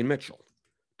Conley and Mitchell.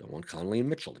 Don't want Conley and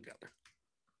Mitchell together.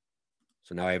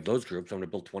 So now I have those groups. I'm going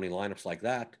to build 20 lineups like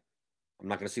that. I'm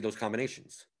not going to see those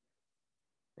combinations.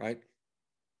 Right?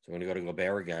 So I'm going to go to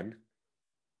Gobert again.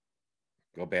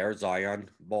 Gobert, Zion,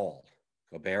 Ball.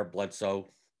 Gobert, Bledsoe,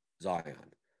 Zion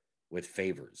with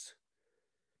Favors.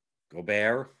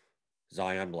 Gobert,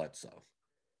 Zion, Bledsoe.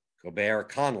 Gobert,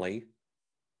 Conley,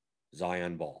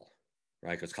 Zion, Ball.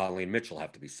 Right? Because Conley and Mitchell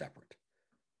have to be separate.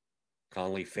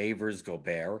 Conley, Favors,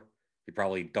 Gobert. You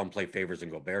probably don't play Favors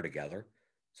and Gobert together.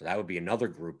 So that would be another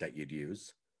group that you'd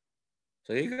use.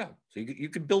 So there you go. So you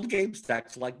could build game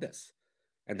stacks like this.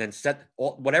 And then set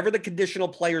whatever the conditional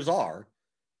players are.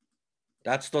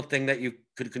 That's the thing that you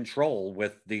could control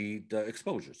with the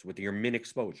exposures, with your min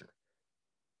exposure.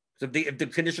 So if the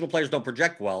conditional players don't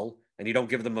project well and you don't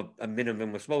give them a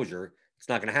minimum exposure, it's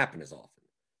not going to happen as often.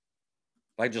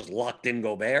 If I just locked in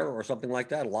Gobert or something like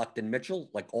that, locked in Mitchell,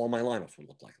 like all my lineups would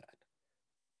look like that.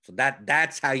 So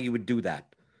that's how you would do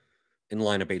that in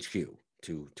lineup HQ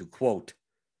to quote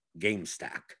game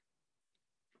stack.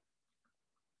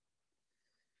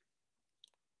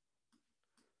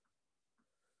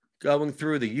 Going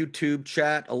through the YouTube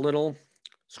chat a little,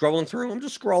 scrolling through. I'm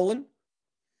just scrolling.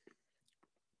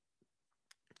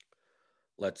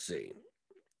 Let's see.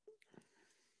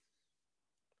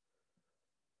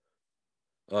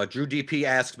 Drew DP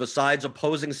asks, besides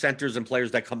opposing centers and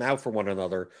players that come out for one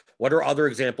another, what are other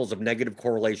examples of negative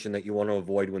correlation that you want to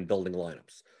avoid when building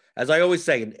lineups? As I always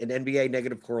say, in NBA,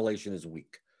 negative correlation is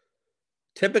weak.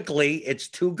 Typically, it's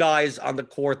two guys on the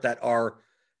court that are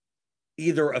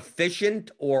either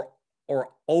efficient or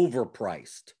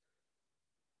overpriced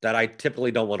that I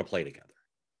typically don't want to play together.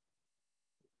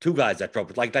 Two guys that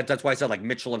drop like that. That's why I said like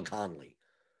Mitchell and Conley.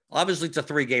 Obviously, it's a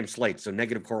 3-game slate, so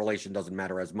negative correlation doesn't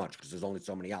matter as much because there's only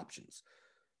so many options.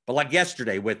 But like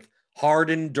yesterday with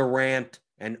Harden, Durant,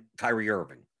 and Kyrie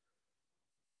Irving,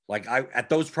 like at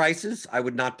those prices, I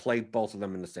would not play both of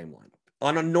them in the same lineup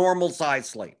on a normal size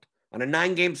slate. On a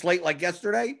 9-game slate like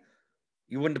yesterday,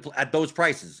 you wouldn't at those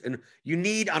prices. And you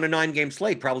need on a 9-game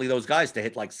slate probably those guys to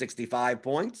hit like 65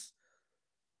 points.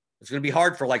 It's going to be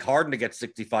hard for like Harden to get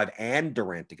 65 and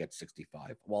Durant to get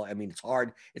 65. Well, I mean, it's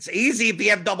hard. It's easy if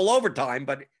you have double overtime,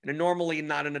 but normally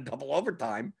not in a double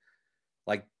overtime.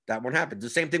 Like that won't happen. The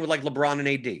same thing with like LeBron and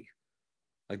AD.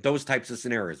 Like those types of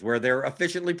scenarios where they're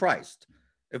efficiently priced.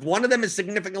 If one of them is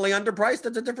significantly underpriced,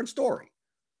 that's a different story.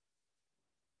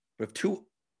 But if two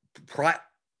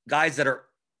guys that are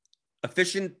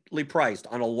efficiently priced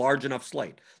on a large enough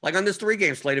slate. Like on this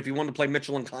 3-game slate, if you want to play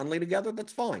Mitchell and Conley together,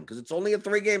 that's fine because it's only a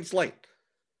 3-game slate.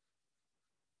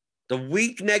 The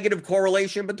weak negative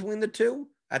correlation between the two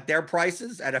at their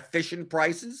prices, at efficient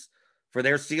prices for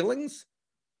their ceilings,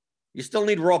 you still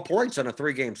need raw points on a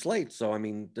 3-game slate. So, I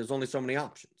mean, there's only so many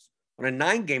options. On a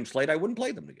 9-game slate, I wouldn't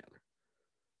play them together.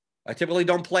 I typically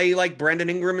don't play like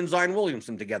Brandon Ingram and Zion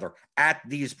Williamson together at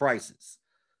these prices.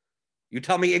 You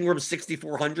tell me Ingram's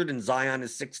 6,400 and Zion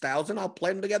is 6,000, I'll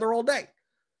play them together all day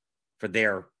for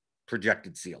their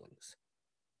projected ceilings.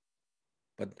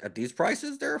 But at these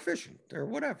prices, they're efficient. They're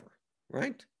whatever,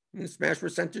 right? I mean, smash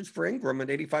percentage for Ingram at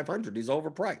 8,500. He's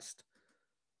overpriced.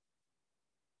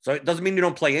 So it doesn't mean you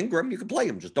don't play Ingram. You can play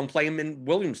him. Just don't play him in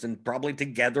Williamson probably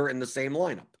together in the same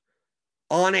lineup.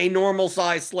 On a normal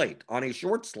size slate. On a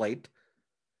short slate,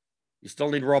 you still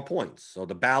need raw points. So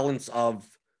the balance of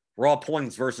raw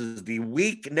points versus the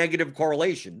weak negative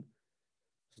correlation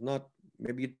is not,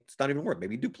 maybe it's not even worth.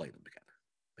 Maybe you do play them together.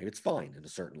 Maybe it's fine in a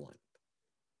certain lineup.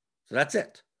 So that's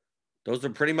it. Those are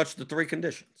pretty much the 3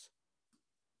 conditions.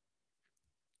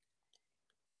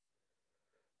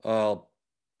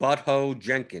 Butho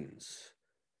Jenkins.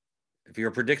 If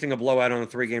you're predicting a blowout on a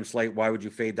 3-game slate, why would you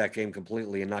fade that game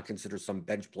completely and not consider some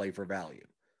bench play for value?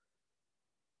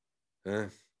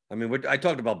 I mean, I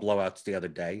talked about blowouts the other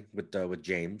day with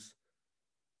James.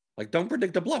 Like, don't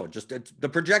predict a blowout. Just the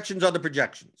projections are the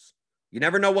projections. You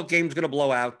never know what game's going to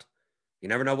blow out. You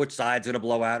never know which side's going to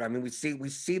blow out. I mean, we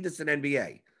see this in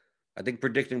NBA. I think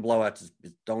predicting blowouts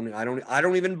I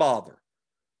don't even bother.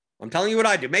 I'm telling you what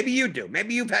I do. Maybe you do.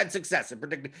 Maybe you've had success in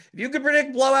predicting. If you can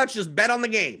predict blowouts, just bet on the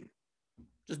game.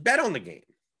 Just bet on the game.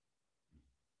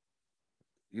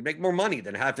 You make more money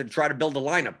than have to try to build a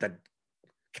lineup that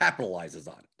capitalizes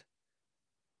on it.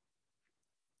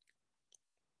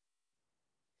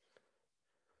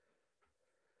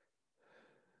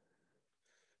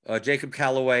 Jacob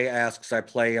Calloway asks, I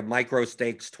play a micro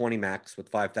stakes 20 max with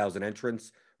 5,000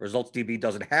 entrants. Results DB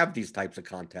doesn't have these types of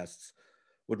contests.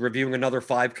 Would reviewing another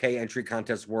 5K entry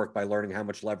contest work by learning how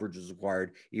much leverage is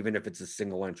required, even if it's a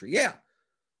single entry? Yeah.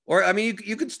 Or, I mean,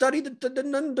 you could study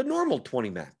the normal 20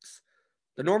 max.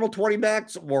 The normal 20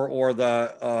 max or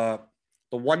the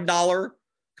 $1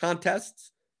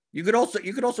 contests. You could also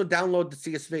download the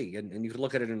CSV and you could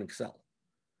look at it in Excel.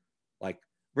 Like,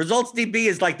 Results DB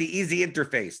is like the easy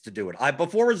interface to do it.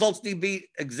 Before Results DB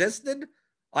existed,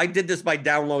 I did this by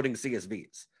downloading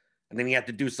CSVs. And then you have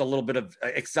to do a little bit of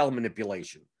Excel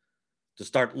manipulation to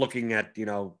start looking at,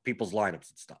 people's lineups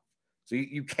and stuff. So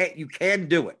you can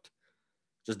do it.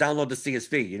 Just download the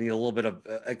CSV. You need a little bit of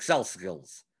Excel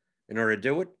skills in order to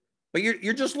do it. But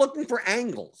you're just looking for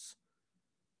angles.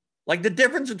 Like the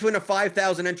difference between a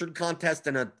 5,000 entry contest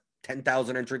and a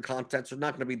 10,000 entry contest are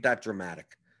not going to be that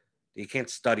dramatic. You can't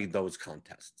study those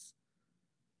contests.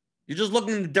 You're just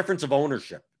looking at the difference of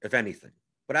ownership, if anything.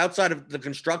 But outside of the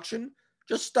construction,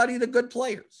 just study the good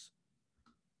players.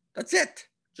 That's it.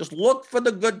 Just look for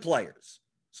the good players.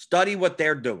 Study what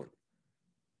they're doing.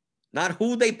 Not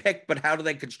who they pick, but how do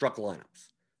they construct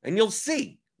lineups. And you'll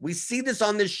see. We see this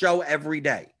on this show every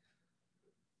day.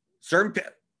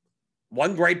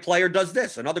 One great player does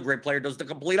this. Another great player does the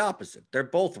complete opposite. They're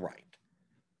both right.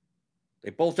 They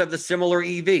both have the similar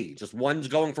EV. Just one's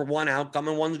going for one outcome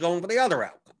and one's going for the other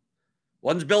outcome.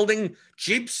 One's building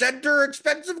cheap center,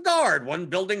 expensive guard. One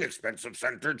building expensive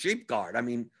center, cheap guard. I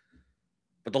mean,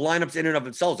 but the lineups in and of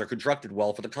themselves are constructed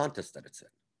well for the contest that it's in.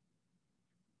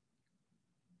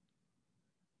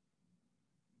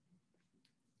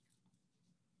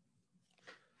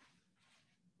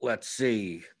 Let's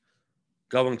see.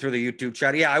 Going through the YouTube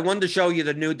chat. Yeah, I wanted to show you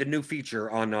the new feature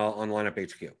on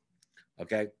Lineup HQ.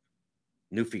 Okay.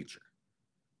 New feature.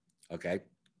 Okay.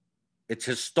 It's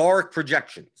historic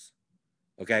projections.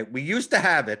 Okay. We used to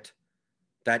have it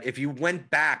that if you went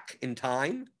back in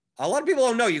time, a lot of people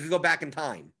don't know you could go back in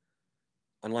time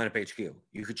on Lineup HQ.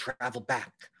 You could travel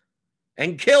back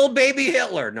and kill baby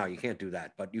Hitler. No, you can't do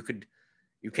that, but you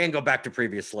can go back to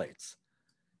previous slates.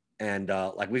 And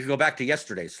like we could go back to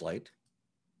yesterday's slate.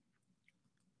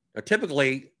 Now,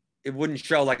 typically, it wouldn't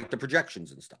show like the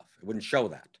projections and stuff. It wouldn't show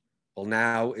that. Well,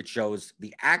 now it shows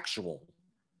the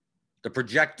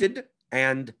projected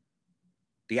and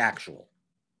the actual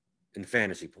in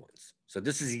fantasy points. So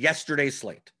this is yesterday's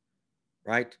slate,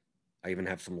 right? I even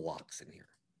have some locks in here,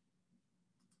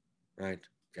 right?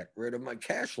 Get rid of my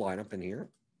cash lineup in here,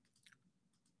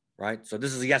 right? So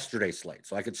this is yesterday's slate.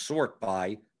 So I could sort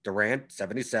by Durant,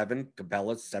 77,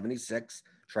 Capella, 76,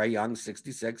 Trae Young,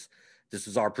 66. This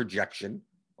is our projection,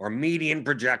 our median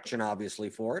projection, obviously,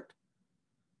 for it.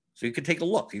 So you could take a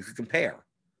look. You could compare.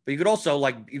 But you could also,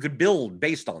 you could build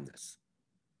based on this.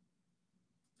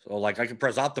 So, I could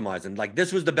press optimize. And,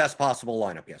 this was the best possible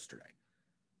lineup yesterday.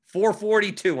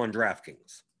 442 on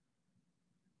DraftKings.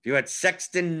 If you had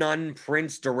Sexton, Nunn,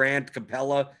 Prince, Durant,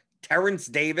 Capella, Terrence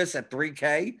Davis at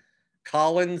 3K,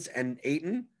 Collins, and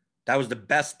Ayton, that was the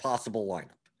best possible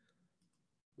lineup.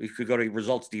 We could go to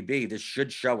Results DB. This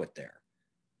should show it there.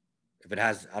 If it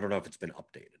has, I don't know if it's been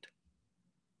updated.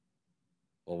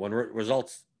 Well, when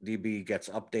Results DB gets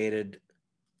updated,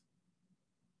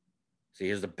 see,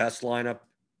 here's the best lineup.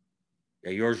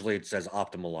 Yeah, usually it says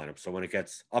optimal lineup. So when it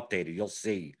gets updated, you'll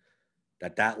see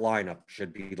that lineup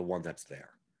should be the one that's there.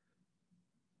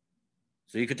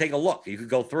 So you could take a look. You could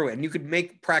go through it, and you could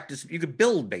make practice. You could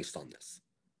build based on this,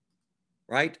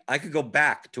 right? I could go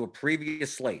back to a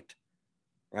previous slate,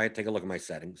 right? Take a look at my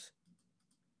settings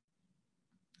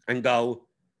and go,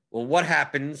 well, what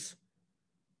happens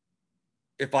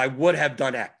if I would have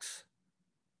done X,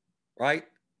 right?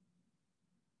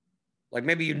 Like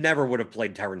maybe you never would have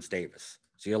played Terrence Davis.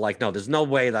 So you're like, no, there's no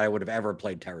way that I would have ever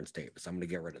played Terrence Davis. I'm going to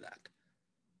get rid of that,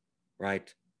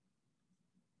 right?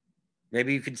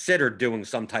 Maybe you consider doing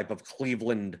some type of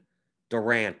Cleveland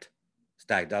Durant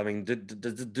stack. I mean, do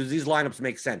these lineups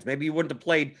make sense? Maybe you wouldn't have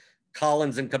played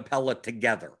Collins and Capella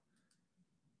together,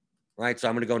 right? So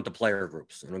I'm going to go into player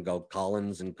groups. I'm going to go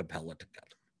Collins and Capella together.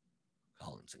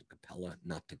 Collins and Capella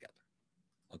not together.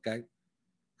 Okay?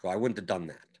 So I wouldn't have done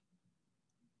that.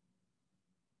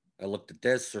 I looked at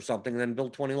this or something and then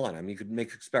build 20 line. I mean, you could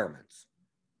make experiments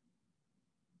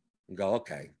and go,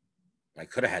 okay, I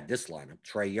could have had this lineup.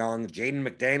 Trae Young, Jaden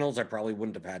McDaniels, I probably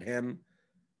wouldn't have had him,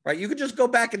 right? You could just go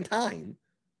back in time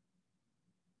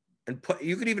and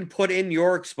you could even put in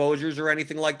your exposures or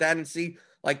anything like that and see,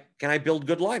 can I build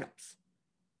good lineups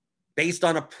based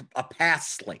on a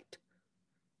past slate?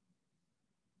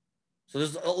 So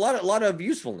there's a lot of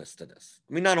usefulness to this.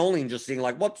 I mean, not only in just seeing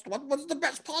what's the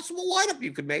best possible lineup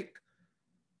you could make,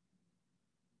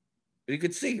 but you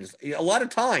could see a lot of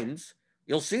times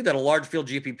you'll see that a large field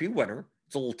GPP winner,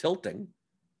 it's a little tilting,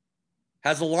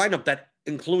 has a lineup that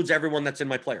includes everyone that's in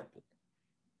my player pool.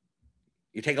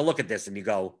 You take a look at this and you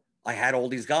go, I had all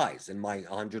these guys in my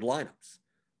 100 lineups,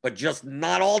 but just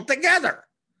not all together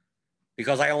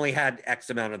because I only had X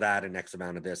amount of that and X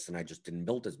amount of this, and I just didn't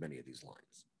build as many of these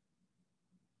lines.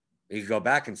 You go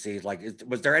back and see, like,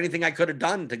 was there anything I could have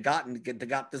done to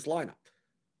got this lineup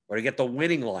or to get the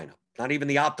winning lineup? Not even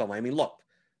the optimal. I mean, look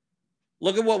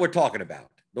at what we're talking about.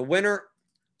 The winner,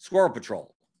 Squirrel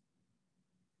Patrol,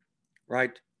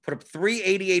 right? Put up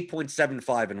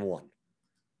 388.75 and won.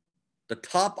 The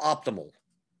top optimal,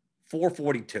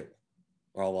 442.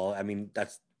 Well, I mean,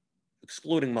 that's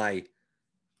excluding my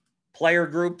player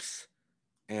groups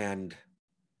and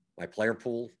my player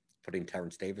pool, putting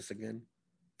Terrence Davis again.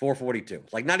 442.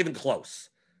 Like, not even close.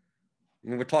 I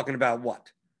mean, we're talking about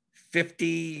what?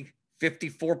 50,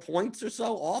 54 points or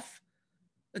so off?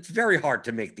 It's very hard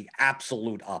to make the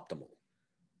absolute optimal.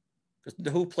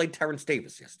 Because who played Terrence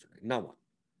Davis yesterday? No one.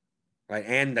 Right?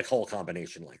 And the whole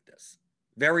combination like this.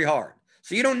 Very hard.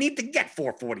 So you don't need to get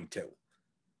 442.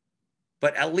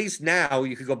 But at least now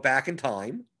you could go back in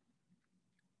time.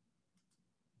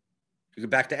 You go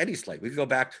back to any slate. We could go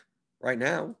back right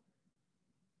now.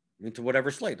 I mean, to whatever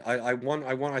slate. I won,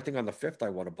 I think on the 5th, I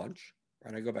won a bunch.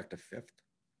 Right? I go back to 5th.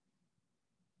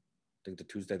 I think the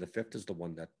Tuesday the 5th is the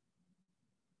one that.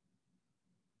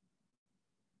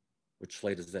 Which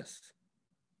slate is this?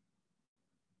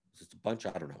 Is this a bunch?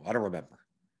 I don't know. I don't remember.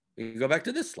 You can go back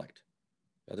to this slate.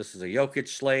 Now, this is a Jokic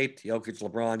slate. Jokic,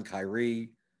 LeBron, Kyrie.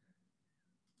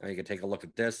 Now you can take a look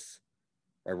at this.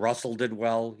 Right, Russell did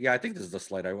well. Yeah, I think this is the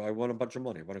slate. I won a bunch of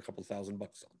money. I won a couple $1,000 on.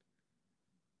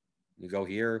 You go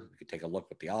here. You can take a look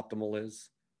what the optimal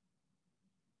is.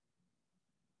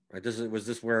 Right, this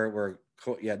is where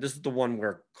this is the one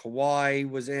where Kawhi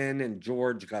was in and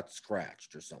George got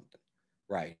scratched or something.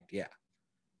 Right, yeah.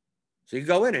 So you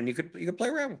go in and you could play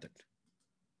around with it.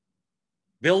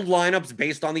 Build lineups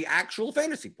based on the actual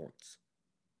fantasy points.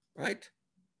 Right?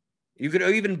 You could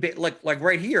even be like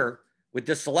right here with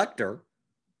this selector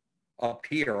up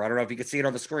here. I don't know if you can see it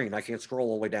on the screen. I can't scroll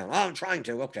all the way down. Oh, I'm trying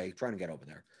to. Okay, trying to get over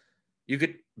there. You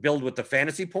could build with the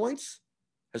fantasy points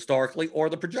historically or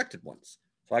the projected ones.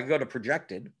 So I can go to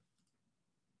projected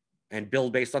and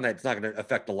build based on that. It's not going to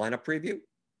affect the lineup preview.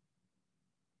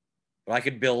 But I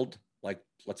could build, like,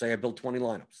 let's say I build 20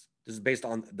 lineups. This is based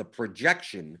on the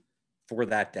projection for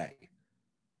that day.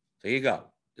 So here you go.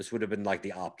 This would have been like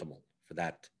the optimal for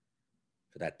that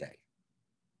day.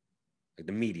 Like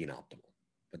the median optimal.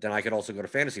 But then I could also go to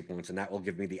fantasy points, and that will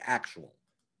give me the actual.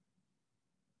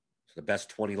 So the best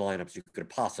 20 lineups you could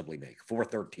possibly make,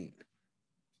 413.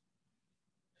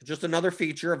 So just another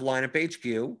feature of Lineup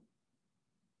HQ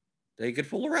that you could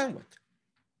fool around with.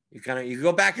 You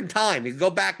go back in time. You can go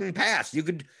back in past. You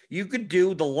could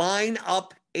do the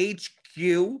Lineup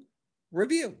HQ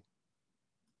review.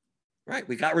 Right?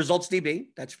 We got Results DB.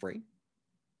 That's free.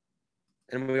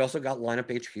 And we also got Lineup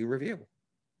HQ review.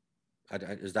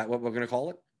 Is that what we're going to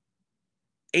call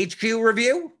it? HQ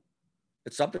review?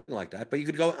 It's something like that. But you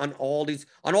could go on all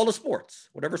the sports.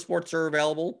 Whatever sports are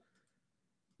available,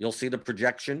 you'll see the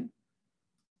projection.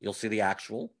 You'll see the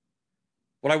actual.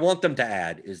 What I want them to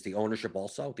add is the ownership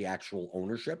also, the actual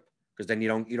ownership, because then you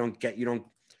don't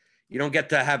get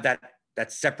to have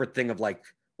that separate thing of like,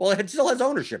 well, it still has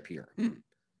ownership here.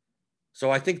 So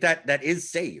I think that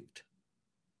is saved.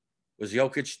 Was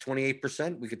Jokic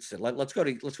 28%? We could say, let's go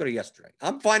to yesterday.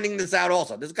 I'm finding this out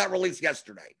also. This got released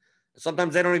yesterday.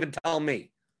 Sometimes they don't even tell me.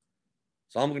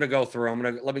 So I'm going to go through.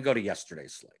 Let me go to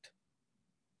yesterday's slate.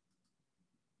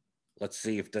 Let's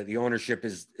see if the ownership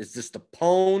is this the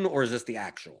pwn or is this the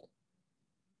actual?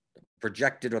 The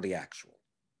projected or the actual?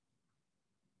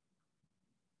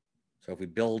 So if we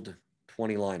build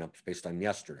 20 lineups based on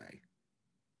yesterday,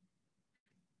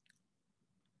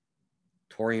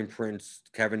 Taurean Prince,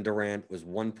 Kevin Durant was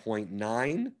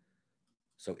 1.9.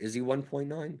 So is he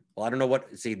 1.9? Well, I don't know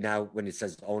what. See, now when it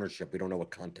says ownership, we don't know what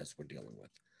contest we're dealing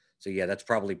with. So yeah, that's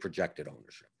probably projected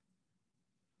ownership.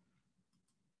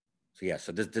 So yeah,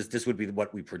 so this would be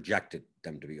what we projected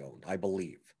them to be owned, I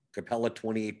believe. Capella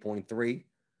 28.3.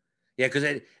 Yeah,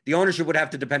 because the ownership would have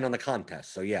to depend on the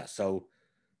contest. So yeah, so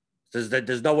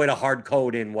there's no way to hard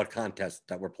code in what contest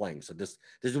that we're playing. So this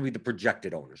would be the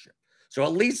projected ownership. So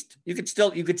at least you could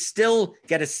still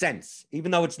get a sense,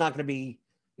 even though it's not going to be,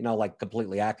 like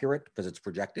completely accurate because it's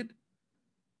projected.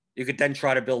 You could then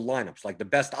try to build lineups like the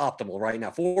best optimal right now,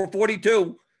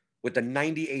 442 with the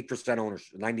 98%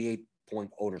 ownership, 98-point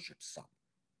ownership sum,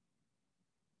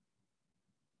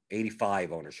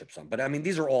 85 ownership sum. But I mean,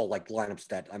 these are all like lineups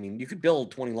that, I mean, you could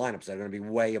build 20 lineups that are going to be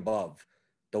way above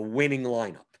the winning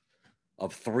lineup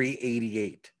of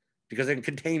 388 because it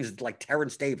contains like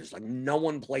Terrence Davis. Like no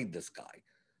one played this guy.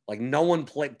 Like no one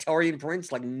played Taurean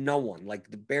Prince. Like no one. Like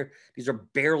these are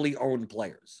barely owned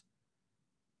players.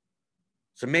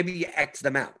 So maybe you X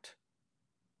them out,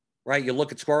 right? You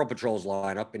look at Squirrel Patrol's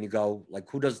lineup and you go like,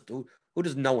 who does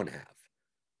no one have?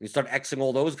 You start Xing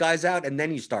all those guys out, and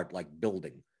then you start like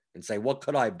building and say, what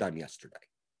could I have done yesterday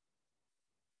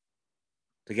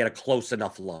to get a close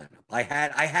enough lineup? I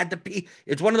had to be.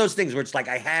 It's one of those things where it's like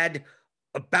I had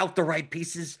about the right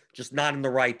pieces, just not in the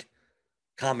right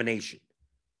combination.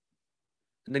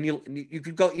 And then you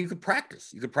could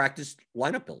practice. You could practice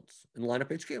lineup builds in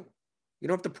lineup HQ. You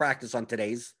don't have to practice on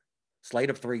today's slate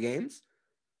of 3 games.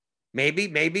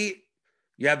 Maybe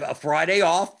you have a Friday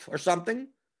off or something.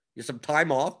 You have some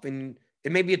time off, and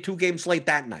it may be a 2-game slate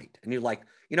that night. And you're like,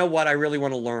 you know what? I really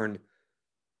want to learn,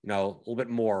 a little bit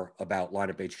more about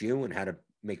lineup HQ and how to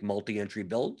make multi-entry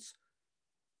builds.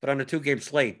 But on a 2-game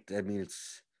slate, I mean,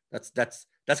 that's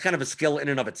kind of a skill in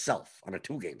and of itself on a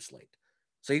 2-game slate.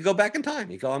 So you go back in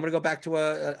time. You go, I'm going to go back to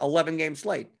a 11-game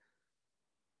slate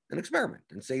and experiment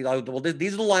and say, well,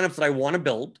 these are the lineups that I want to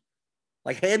build.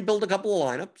 Like hand build a couple of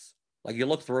lineups. Like you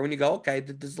look through and you go, okay,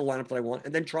 this is the lineup that I want,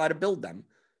 and then try to build them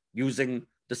using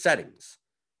the settings.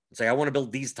 And say, I want to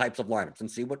build these types of lineups and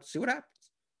see what happens.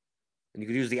 And you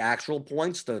can use the actual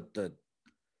points, the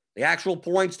actual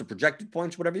points, the projected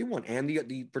points, whatever you want, and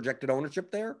the projected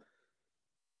ownership there,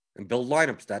 and build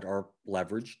lineups that are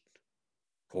leveraged,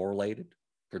 correlated,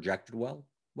 projected well,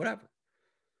 whatever.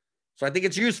 So I think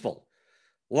it's useful.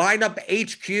 Lineup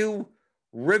HQ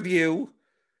review.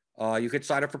 You could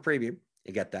sign up for premium.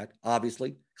 You get that,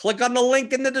 obviously. Click on the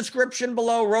link in the description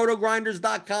below,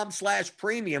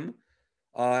 rotogrinders.com/premium.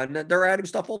 And they're adding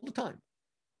stuff all the time.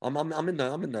 I'm in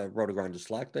the RotoGrinders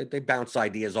Slack. They bounce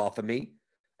ideas off of me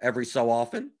every so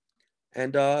often.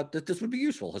 And this would be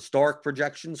useful. Historic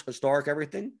projections, historic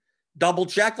everything. Double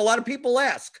check. A lot of people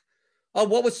ask, oh,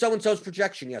 what was so-and-so's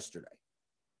projection yesterday?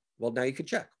 Well, now you can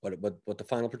check what the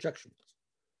final projection was.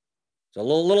 So a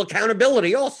little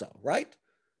accountability also, right?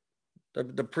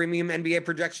 The premium NBA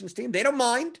projections team, they don't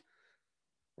mind,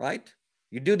 right?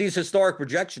 You do these historic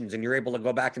projections and you're able to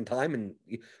go back in time, and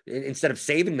instead of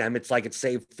saving them, it's like it's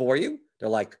saved for you. They're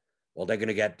like, well, they're going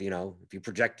to get, if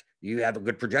you have a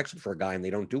good projection for a guy and they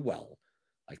don't do well,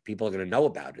 like people are going to know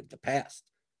about it in the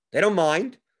past. They don't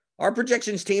mind. Our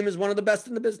projections team is one of the best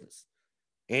in the business.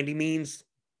 Andy Means,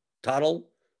 Tuttle,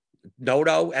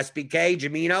 Noto, SBK,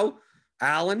 Jamino,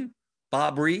 Allen,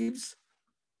 Bob Reeves.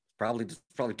 Probably too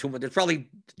much. There's probably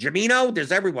Jamino.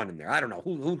 There's everyone in there. I don't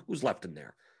know who's left in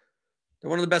there. They're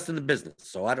one of the best in the business.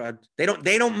 So they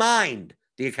don't mind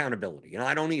the accountability.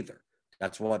 I don't either.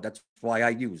 That's why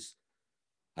I've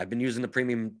been using the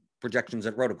premium projections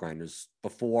at RotoGrinders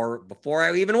before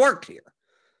I even worked here.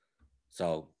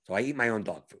 So I eat my own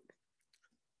dog food.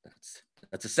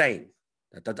 That's a saying.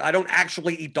 I don't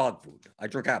actually eat dog food. I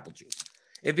drink apple juice.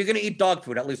 If you're going to eat dog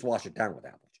food, at least wash it down with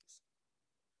apple juice.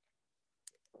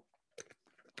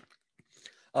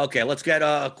 Okay, let's get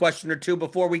a question or two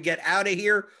before we get out of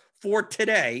here for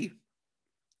today.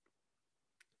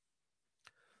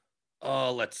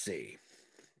 Let's see.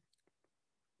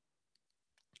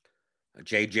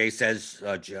 JJ says,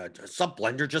 sup,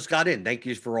 Blender just got in. Thank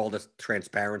you for all this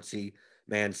transparency,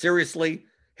 man. Seriously,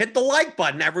 hit the like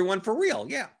button, everyone, for real.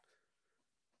 Yeah.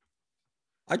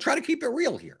 I try to keep it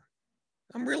real here.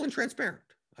 I'm real and transparent.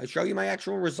 I show you my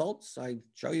actual results. I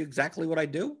show you exactly what I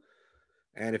do.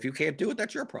 And if you can't do it,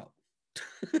 that's your problem.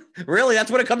 Really, that's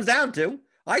what it comes down to.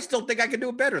 I still think I can do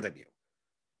it better than you.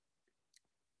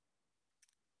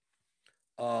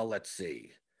 Let's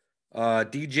see.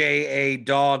 DJ A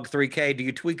Dog 3K, do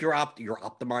you tweak your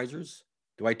optimizers?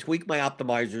 Do I tweak my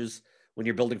optimizers when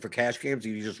you're building for cash games, or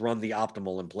you just run the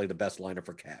optimal and play the best lineup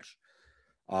for cash?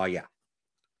 Yeah.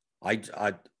 I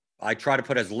try to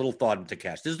put as little thought into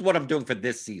cash. This is what I'm doing for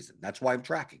this season. That's why I'm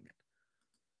tracking it.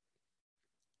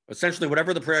 Essentially,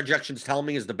 whatever the projections tell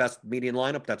me is the best median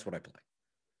lineup, that's what I play.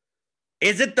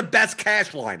 Is it the best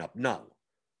cash lineup? No.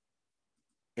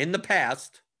 In the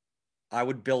past, I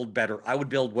would build better. I would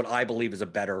build what I believe is a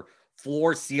better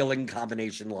floor-ceiling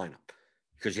combination lineup.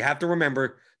 Because you have to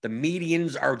remember, the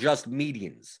medians are just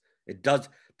medians. It does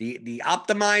the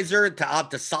optimizer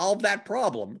to solve that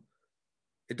problem,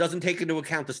 it doesn't take into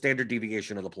account the standard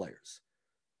deviation of the players.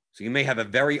 So you may have a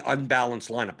very unbalanced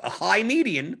lineup. A high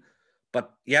median,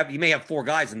 but you may have 4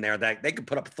 guys in there that they could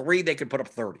put up 3, they could put up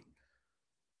 30.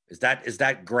 Is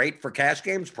that great for cash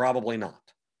games? Probably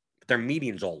not. But their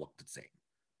medians all look the same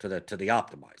to the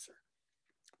optimizer.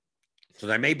 So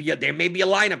there may be a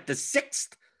lineup, the 6th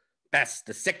best,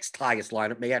 the 6th highest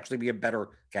lineup may actually be a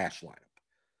better cash lineup.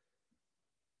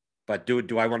 But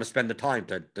do I want to spend the time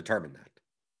to determine that?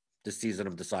 This season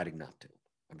I'm deciding not to.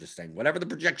 I'm just saying whatever the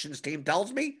projections team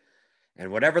tells me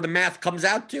and whatever the math comes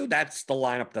out to, that's the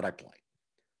lineup that I play.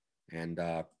 And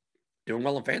doing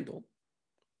well in FanDuel.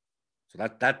 So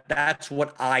that's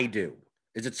what I do.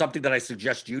 Is it something that I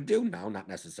suggest you do? No, not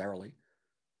necessarily.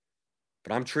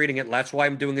 But I'm treating it, that's why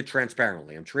I'm doing it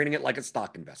transparently. I'm treating it like a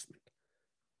stock investment.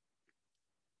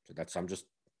 So I'm just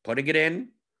putting it in,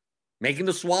 making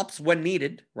the swaps when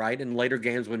needed, right? In later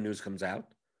games when news comes out.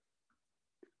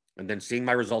 And then seeing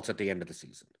my results at the end of the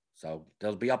season. So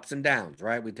there'll be ups and downs,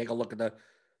 right? We take a look at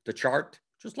the chart,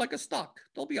 just like a stock.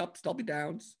 There'll be ups, there'll be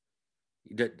downs.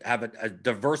 You have a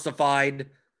diversified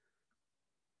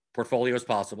portfolio as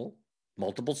possible,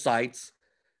 multiple sites,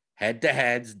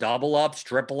 head-to-heads, double ups,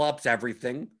 triple ups,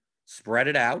 everything. Spread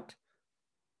it out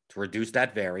to reduce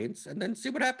that variance, and then see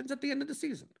what happens at the end of the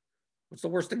season. What's the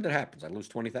worst thing that happens? I lose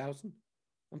 20,000?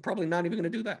 I'm probably not even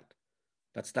going to do that.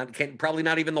 That's probably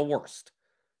not even the worst.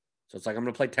 So it's like I'm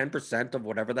going to play 10% of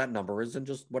whatever that number is, and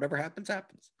just whatever happens,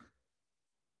 happens.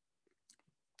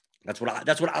 That's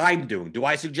what I'm doing. Do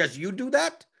I suggest you do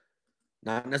that?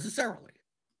 Not necessarily.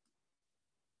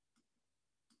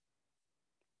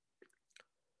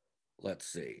 Let's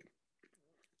see.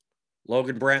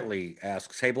 Logan Brantley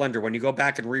asks, hey, Blender, when you go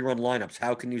back and rerun lineups,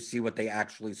 how can you see what they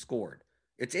actually scored?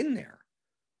 It's in there.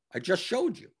 I just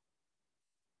showed you.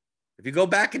 If you go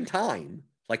back in time,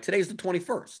 like today's the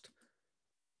 21st.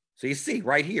 So you see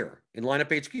right here in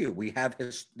Lineup HQ, we have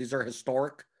these are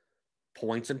historic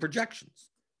points and projections.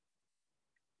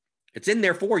 It's in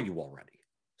there for you already.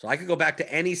 So I could go back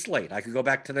to any slate. I could go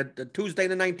back to the Tuesday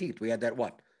the 19th. We had that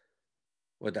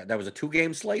that was a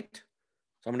 2-game slate.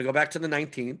 So I'm going to go back to the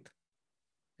 19th.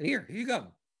 And here you go.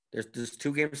 There's this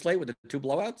 2-game slate with the 2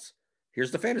 blowouts.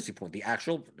 Here's the fantasy point. The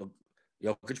actual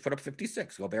Jokic put up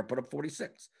 56. Gobert put up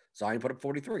 46. Zion put up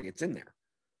 43. It's in there.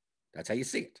 That's how you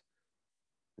see it.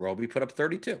 Roby put up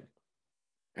 32.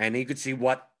 And you could see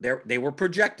what they were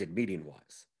projected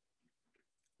median-wise.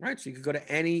 Right? So you could go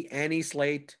to any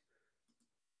slate.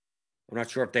 I'm not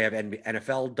sure if they have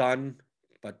NFL done,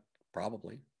 but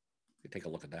probably. You take a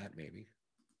look at that, maybe.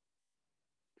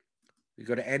 You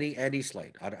go to any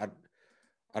slate. I don't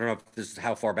know if this is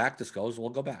how far back this goes. We'll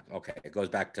go back. Okay, it goes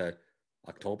back to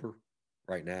October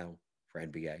right now for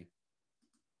NBA.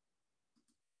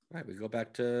 All right, we go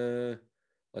back to,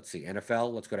 let's see,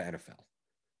 NFL. Let's go to NFL.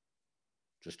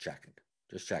 Just checking.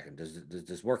 Does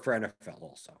this work for NFL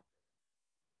also?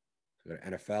 So go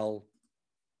to NFL.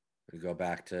 We go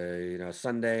back to,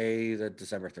 Sunday, the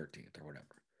December 13th or whatever.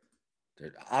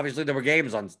 Obviously, there were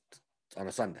games on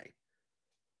a Sunday.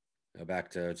 Go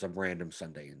back to some random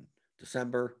Sunday in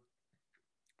December.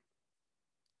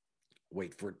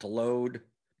 Wait for it to load.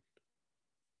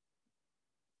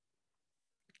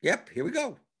 Yep, here we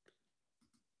go.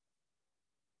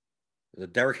 The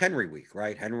Derrick Henry week,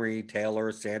 right? Henry,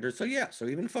 Taylor, Sanders. So yeah, so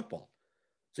even football.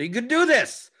 So you could do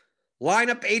this.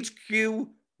 Lineup HQ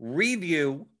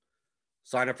review.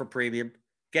 Sign up for premium.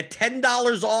 Get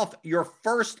 $10 off your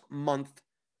first month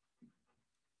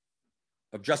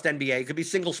of just NBA. It could be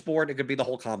single sport. It could be the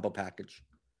whole combo package.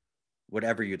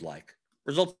 Whatever you'd like.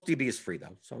 Results DB is free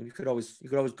though. So you could always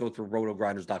go through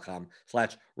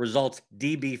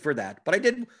rotogrinders.com/resultsdb for that. But I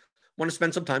did want to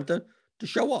spend some time to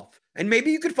show off. And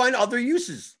maybe you could find other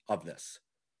uses of this,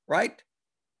 right?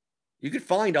 You could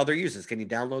find other uses. Can you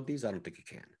download these? I don't think you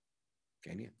can.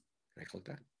 Can you? Can I click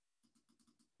that?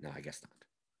 No, I guess not.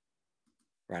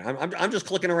 Right. I'm just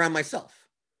clicking around myself.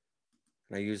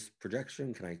 Can I use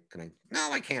projection? Can I?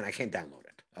 No, I can't. I can't download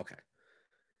it. Okay.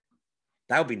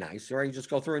 That would be nice. Or you just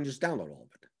go through and just download all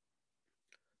of it.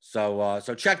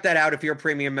 So check that out if you're a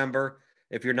premium member.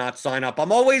 If you're not, sign up.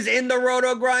 I'm always in the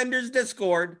Roto Grinders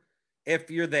Discord.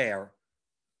 If you're there,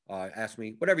 ask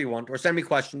me whatever you want or send me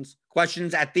questions.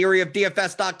 Questions at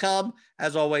theoryofdfs.com.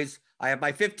 As always, I have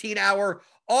my 15-hour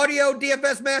audio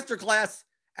DFS masterclass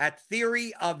at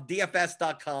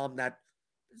theoryofdfs.com that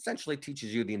essentially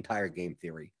teaches you the entire game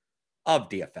theory of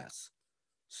DFS.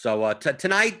 So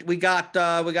tonight we got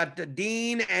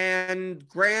Dean and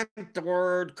Grant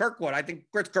or Kirkwood. I think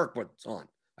Chris Kirkwood's on.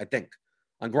 I think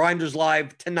on Grinders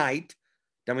Live tonight.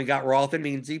 Then we got Roth and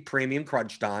Meansy premium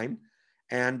crunch time,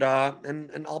 and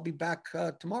I'll be back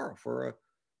tomorrow for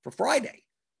Friday.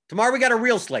 Tomorrow we got a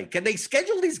real slate. Can they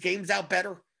schedule these games out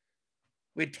better?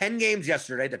 We had 10 games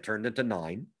yesterday that turned into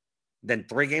 9, then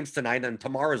 3 games tonight, and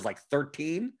tomorrow is like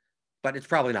 13. But it's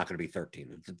probably not going to be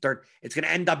 13. It's going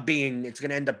to end up being an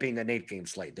 8-game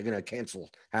slate. They're going to cancel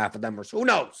half of them, or who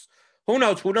knows? Who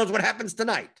knows what happens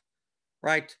tonight?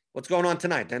 Right? What's going on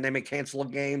tonight? Then they may cancel a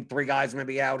game. 3 guys may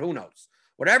be out. Who knows?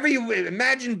 Whatever you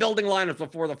imagine building lineups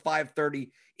before the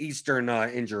 5:30 Eastern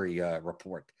injury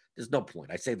report. There's no point.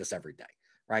 I say this every day,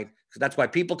 right? So that's why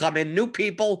people come in. New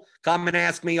people come and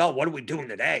ask me, "Oh, what are we doing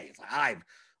today?" It's like,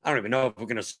 I don't even know if we're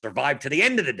going to survive to the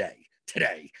end of the day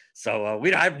today. So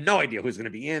I have no idea who's going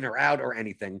to be in or out or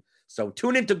anything. So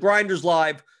tune into Grinders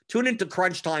Live. Tune into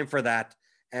Crunch Time for that.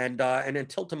 And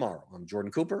until tomorrow, I'm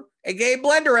Jordan Cooper, aka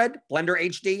Blenderhead, Blender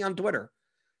HD on Twitter.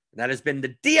 And that has been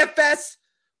the DFS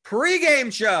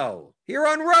pregame show here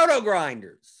on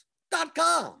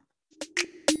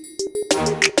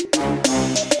RotoGrinders.com.